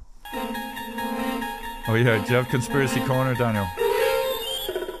wrap up. Oh yeah, do you have Conspiracy Corner, Daniel?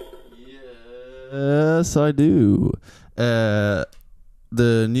 Yes, I do.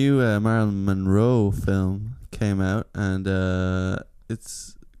 The new Marilyn Monroe film came out, and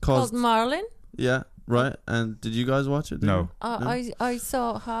it's called Marilyn? Yeah, right. And did you guys watch it? No. I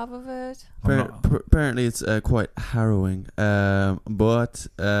saw half of it. Apparently it's quite harrowing. But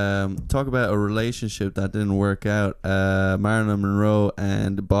talk about a relationship that didn't work out. Marilyn Monroe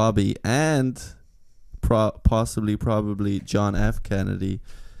and Bobby, and probably John F. Kennedy.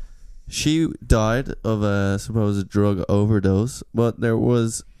 She died of a supposed drug overdose, but there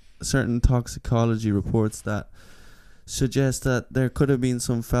was certain toxicology reports that suggest that there could have been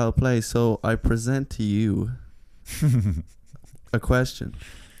some foul play. So I present to you a question.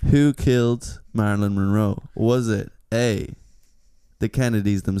 Who killed Marilyn Monroe? Was it A, the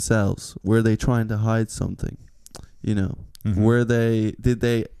Kennedys themselves? Were they trying to hide something? Mm-hmm. Did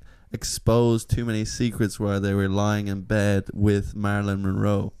they expose too many secrets while they were lying in bed with Marilyn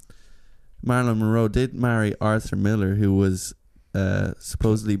Monroe? Marilyn Monroe did marry Arthur Miller, who was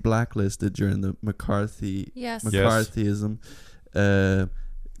supposedly blacklisted during the McCarthyism,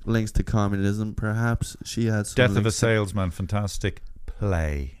 links to communism. Perhaps she had some Death of a Salesman, fantastic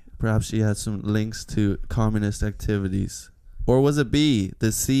play. Perhaps she had some links to communist activities. Or was it B,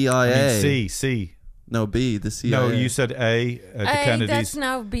 the CIA? I mean C. No, B, the CIA. No, you said A, the Kennedys. That's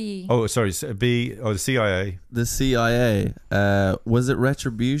now B. Oh, sorry, B, the CIA. The CIA. Was it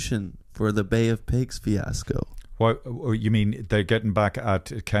retribution for the Bay of Pigs fiasco? What you mean? They're getting back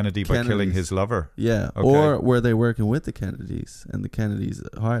at Kennedy by killing his lover? Yeah. Okay. Or were they working with the Kennedys and the Kennedys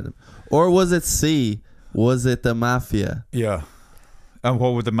hired them? Or was it C? Was it the mafia? Yeah. And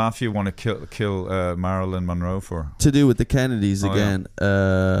what would the mafia want to kill Marilyn Monroe for? To do with the Kennedys again.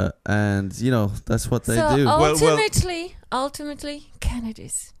 Yeah. And that's what they do. Ultimately,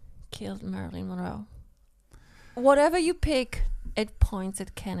 Kennedys killed Marilyn Monroe. Whatever you pick, it points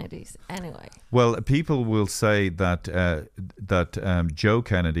at Kennedys anyway. Well, people will say that Joe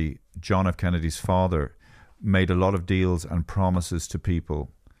Kennedy, John F. Kennedy's father, made a lot of deals and promises to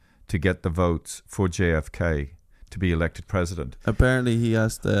people to get the votes for JFK, to be elected president. Apparently, he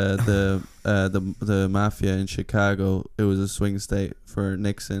asked the mafia in Chicago. It was a swing state for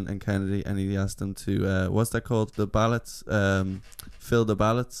Nixon and Kennedy, and he asked them to what's that called? The ballots, fill the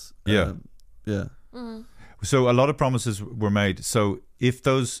ballots. Yeah. Mm-hmm. So a lot of promises were made. So if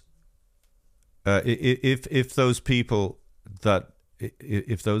those, if those people that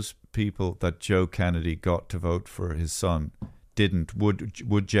Joe Kennedy got to vote for his son didn't, would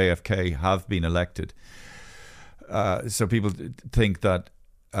JFK have been elected? So people think that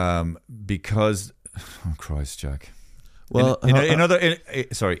because, oh Christ, Jack. Well, in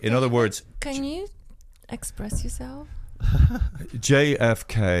other words, can you express yourself?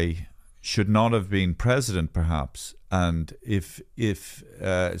 JFK should not have been president, perhaps, and if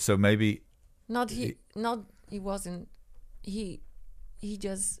so, maybe he wasn't. He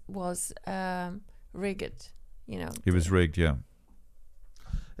just was rigged. You know. He was rigged, yeah.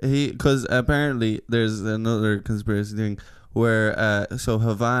 Because apparently there's another conspiracy thing where so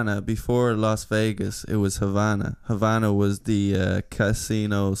Havana, before Las Vegas, it was Havana. Havana was the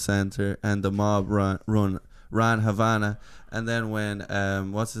casino center, and the mob ran Havana. And then when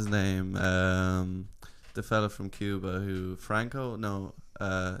what's his name, the fella from Cuba who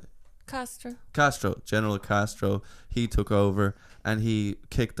Castro, General Castro, he took over and he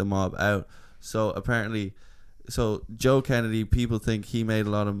kicked the mob out. So apparently, Joe Kennedy, people think he made a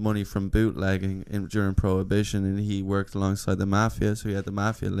lot of money from bootlegging during Prohibition, and he worked alongside the mafia, so he had the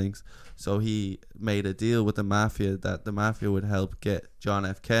mafia links. So he made a deal with the mafia that the mafia would help get John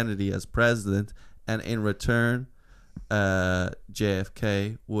F. Kennedy as president, and in return,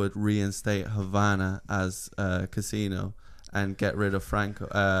 JFK would reinstate Havana as a casino and get rid of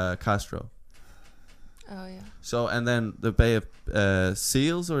Castro. Oh yeah. So, and then the Bay of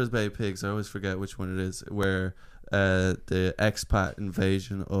Seals or his Bay of Pigs, I always forget which one it is, where the expat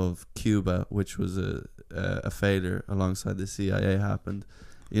invasion of Cuba, which was a failure alongside the CIA, happened.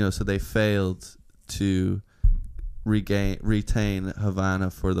 So they failed to retain Havana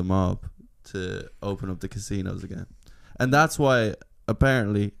for the mob to open up the casinos again. And that's why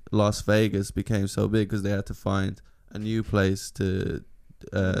apparently Las Vegas became so big, because they had to find a new place to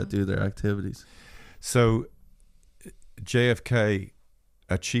do their activities. So JFK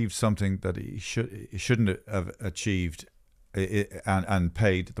achieved something that he shouldn't have achieved, and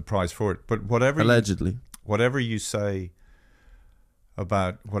paid the price for it. But allegedly, whatever you say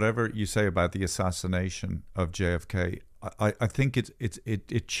about the assassination of JFK, I think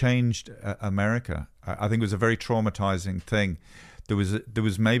it changed America. I think it was a very traumatizing thing. There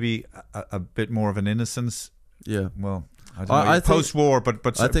was maybe a bit more of an innocence. Yeah. Well, I don't know. Post-war,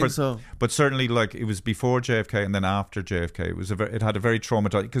 but I think so. But certainly, like, it was before JFK and then after JFK. It had a very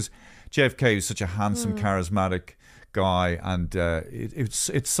traumatizing, because JFK was such a handsome, charismatic guy, and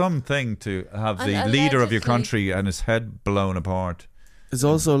it's something to have the leader of your country and his head blown apart. It's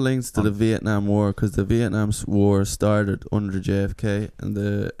also linked to the Vietnam War, because the Vietnam War started under JFK,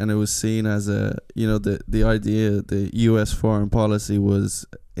 and it was seen as the idea, the U.S. foreign policy was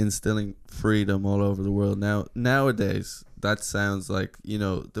instilling freedom all over the world. Nowadays, that sounds like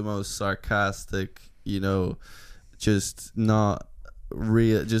the most sarcastic, just not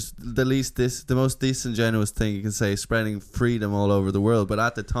real, just the most disingenuous thing you can say, spreading freedom all over the world. But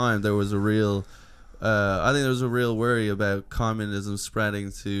at the time, there was a real I think there was a real worry about communism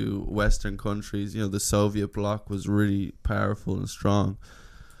spreading to Western countries. The Soviet bloc was really powerful and strong.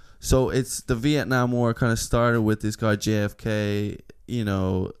 So it's the Vietnam War kind of started with this guy JFK,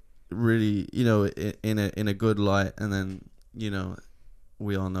 really, in a good light, and then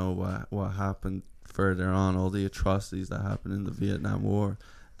we all know what happened further on, all the atrocities that happened in the Vietnam War.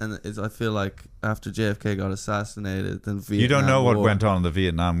 And I feel like after JFK got assassinated, then Vietnam You don't know what War, went on in the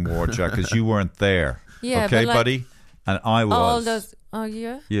Vietnam War, Jack, because you weren't there. Yeah, okay, but buddy? And I was. All those,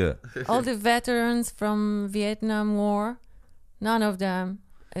 yeah? All the veterans from Vietnam War, none of them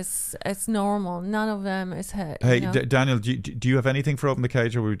is normal. None of them is... Hey, Daniel, do you have anything for Open the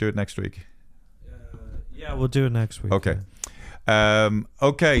Cage, or will we do it next week? Yeah, we'll do it next week. Okay.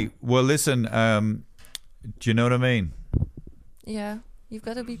 Okay, well, listen, do you know what I mean? Yeah. You've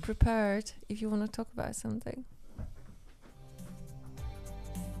got to be prepared if you want to talk about something.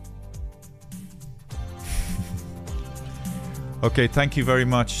 Okay, thank you very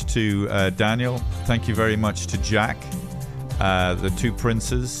much to Daniel. Thank you very much to Jack, the two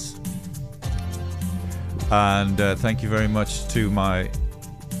princes. And thank you very much to my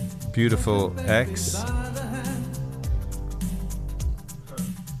beautiful ex.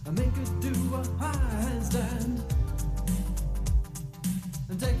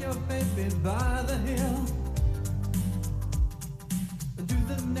 By the hill and do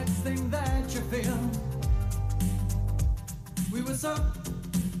the next thing that you feel. dress up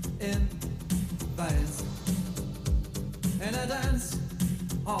in vase, and I danced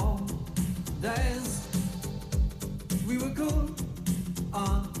all days. We were cool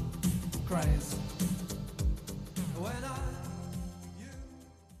on craze. When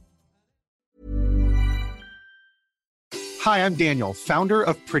Hi, I'm Daniel, founder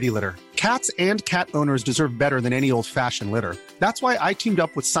of Pretty Litter. Cats and cat owners deserve better than any old-fashioned litter. That's why I teamed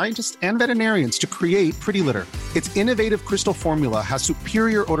up with scientists and veterinarians to create Pretty Litter. Its innovative crystal formula has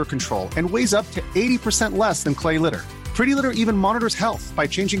superior odor control and weighs up to 80% less than clay litter. Pretty Litter even monitors health by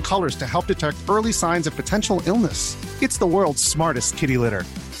changing colors to help detect early signs of potential illness. It's the world's smartest kitty litter.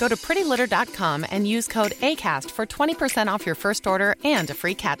 Go to prettylitter.com and use code ACAST for 20% off your first order and a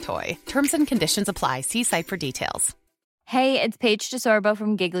free cat toy. Terms and conditions apply. See site for details. Hey, it's Paige DeSorbo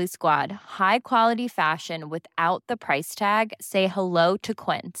from Giggly Squad. High quality fashion without the price tag. Say hello to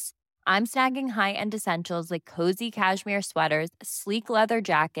Quince. I'm snagging high-end essentials like cozy cashmere sweaters, sleek leather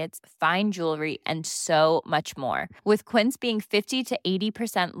jackets, fine jewelry, and so much more. With Quince being 50 to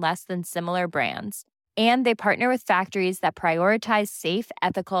 80% less than similar brands. And they partner with factories that prioritize safe,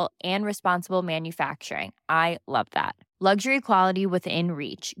 ethical, and responsible manufacturing. I love that. Luxury quality within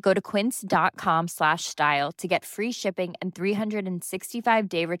reach. Go to quince.com/style to get free shipping and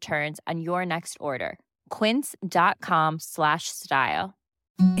 365-day returns on your next order. Quince.com/style.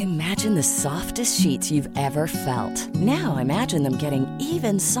 Imagine the softest sheets you've ever felt. Now imagine them getting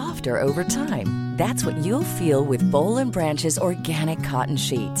even softer over time. That's what you'll feel with Boll & Branch's organic cotton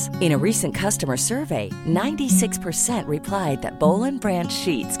sheets. In a recent customer survey, 96% replied that Boll & Branch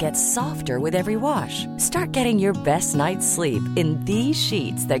sheets get softer with every wash. Start getting your best night's sleep in these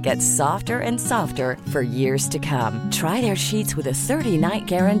sheets that get softer and softer for years to come. Try their sheets with a 30-night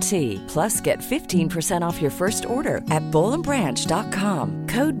guarantee. Plus, get 15% off your first order at bollandbranch.com.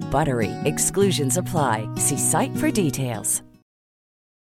 Code BUTTERY. Exclusions apply. See site for details.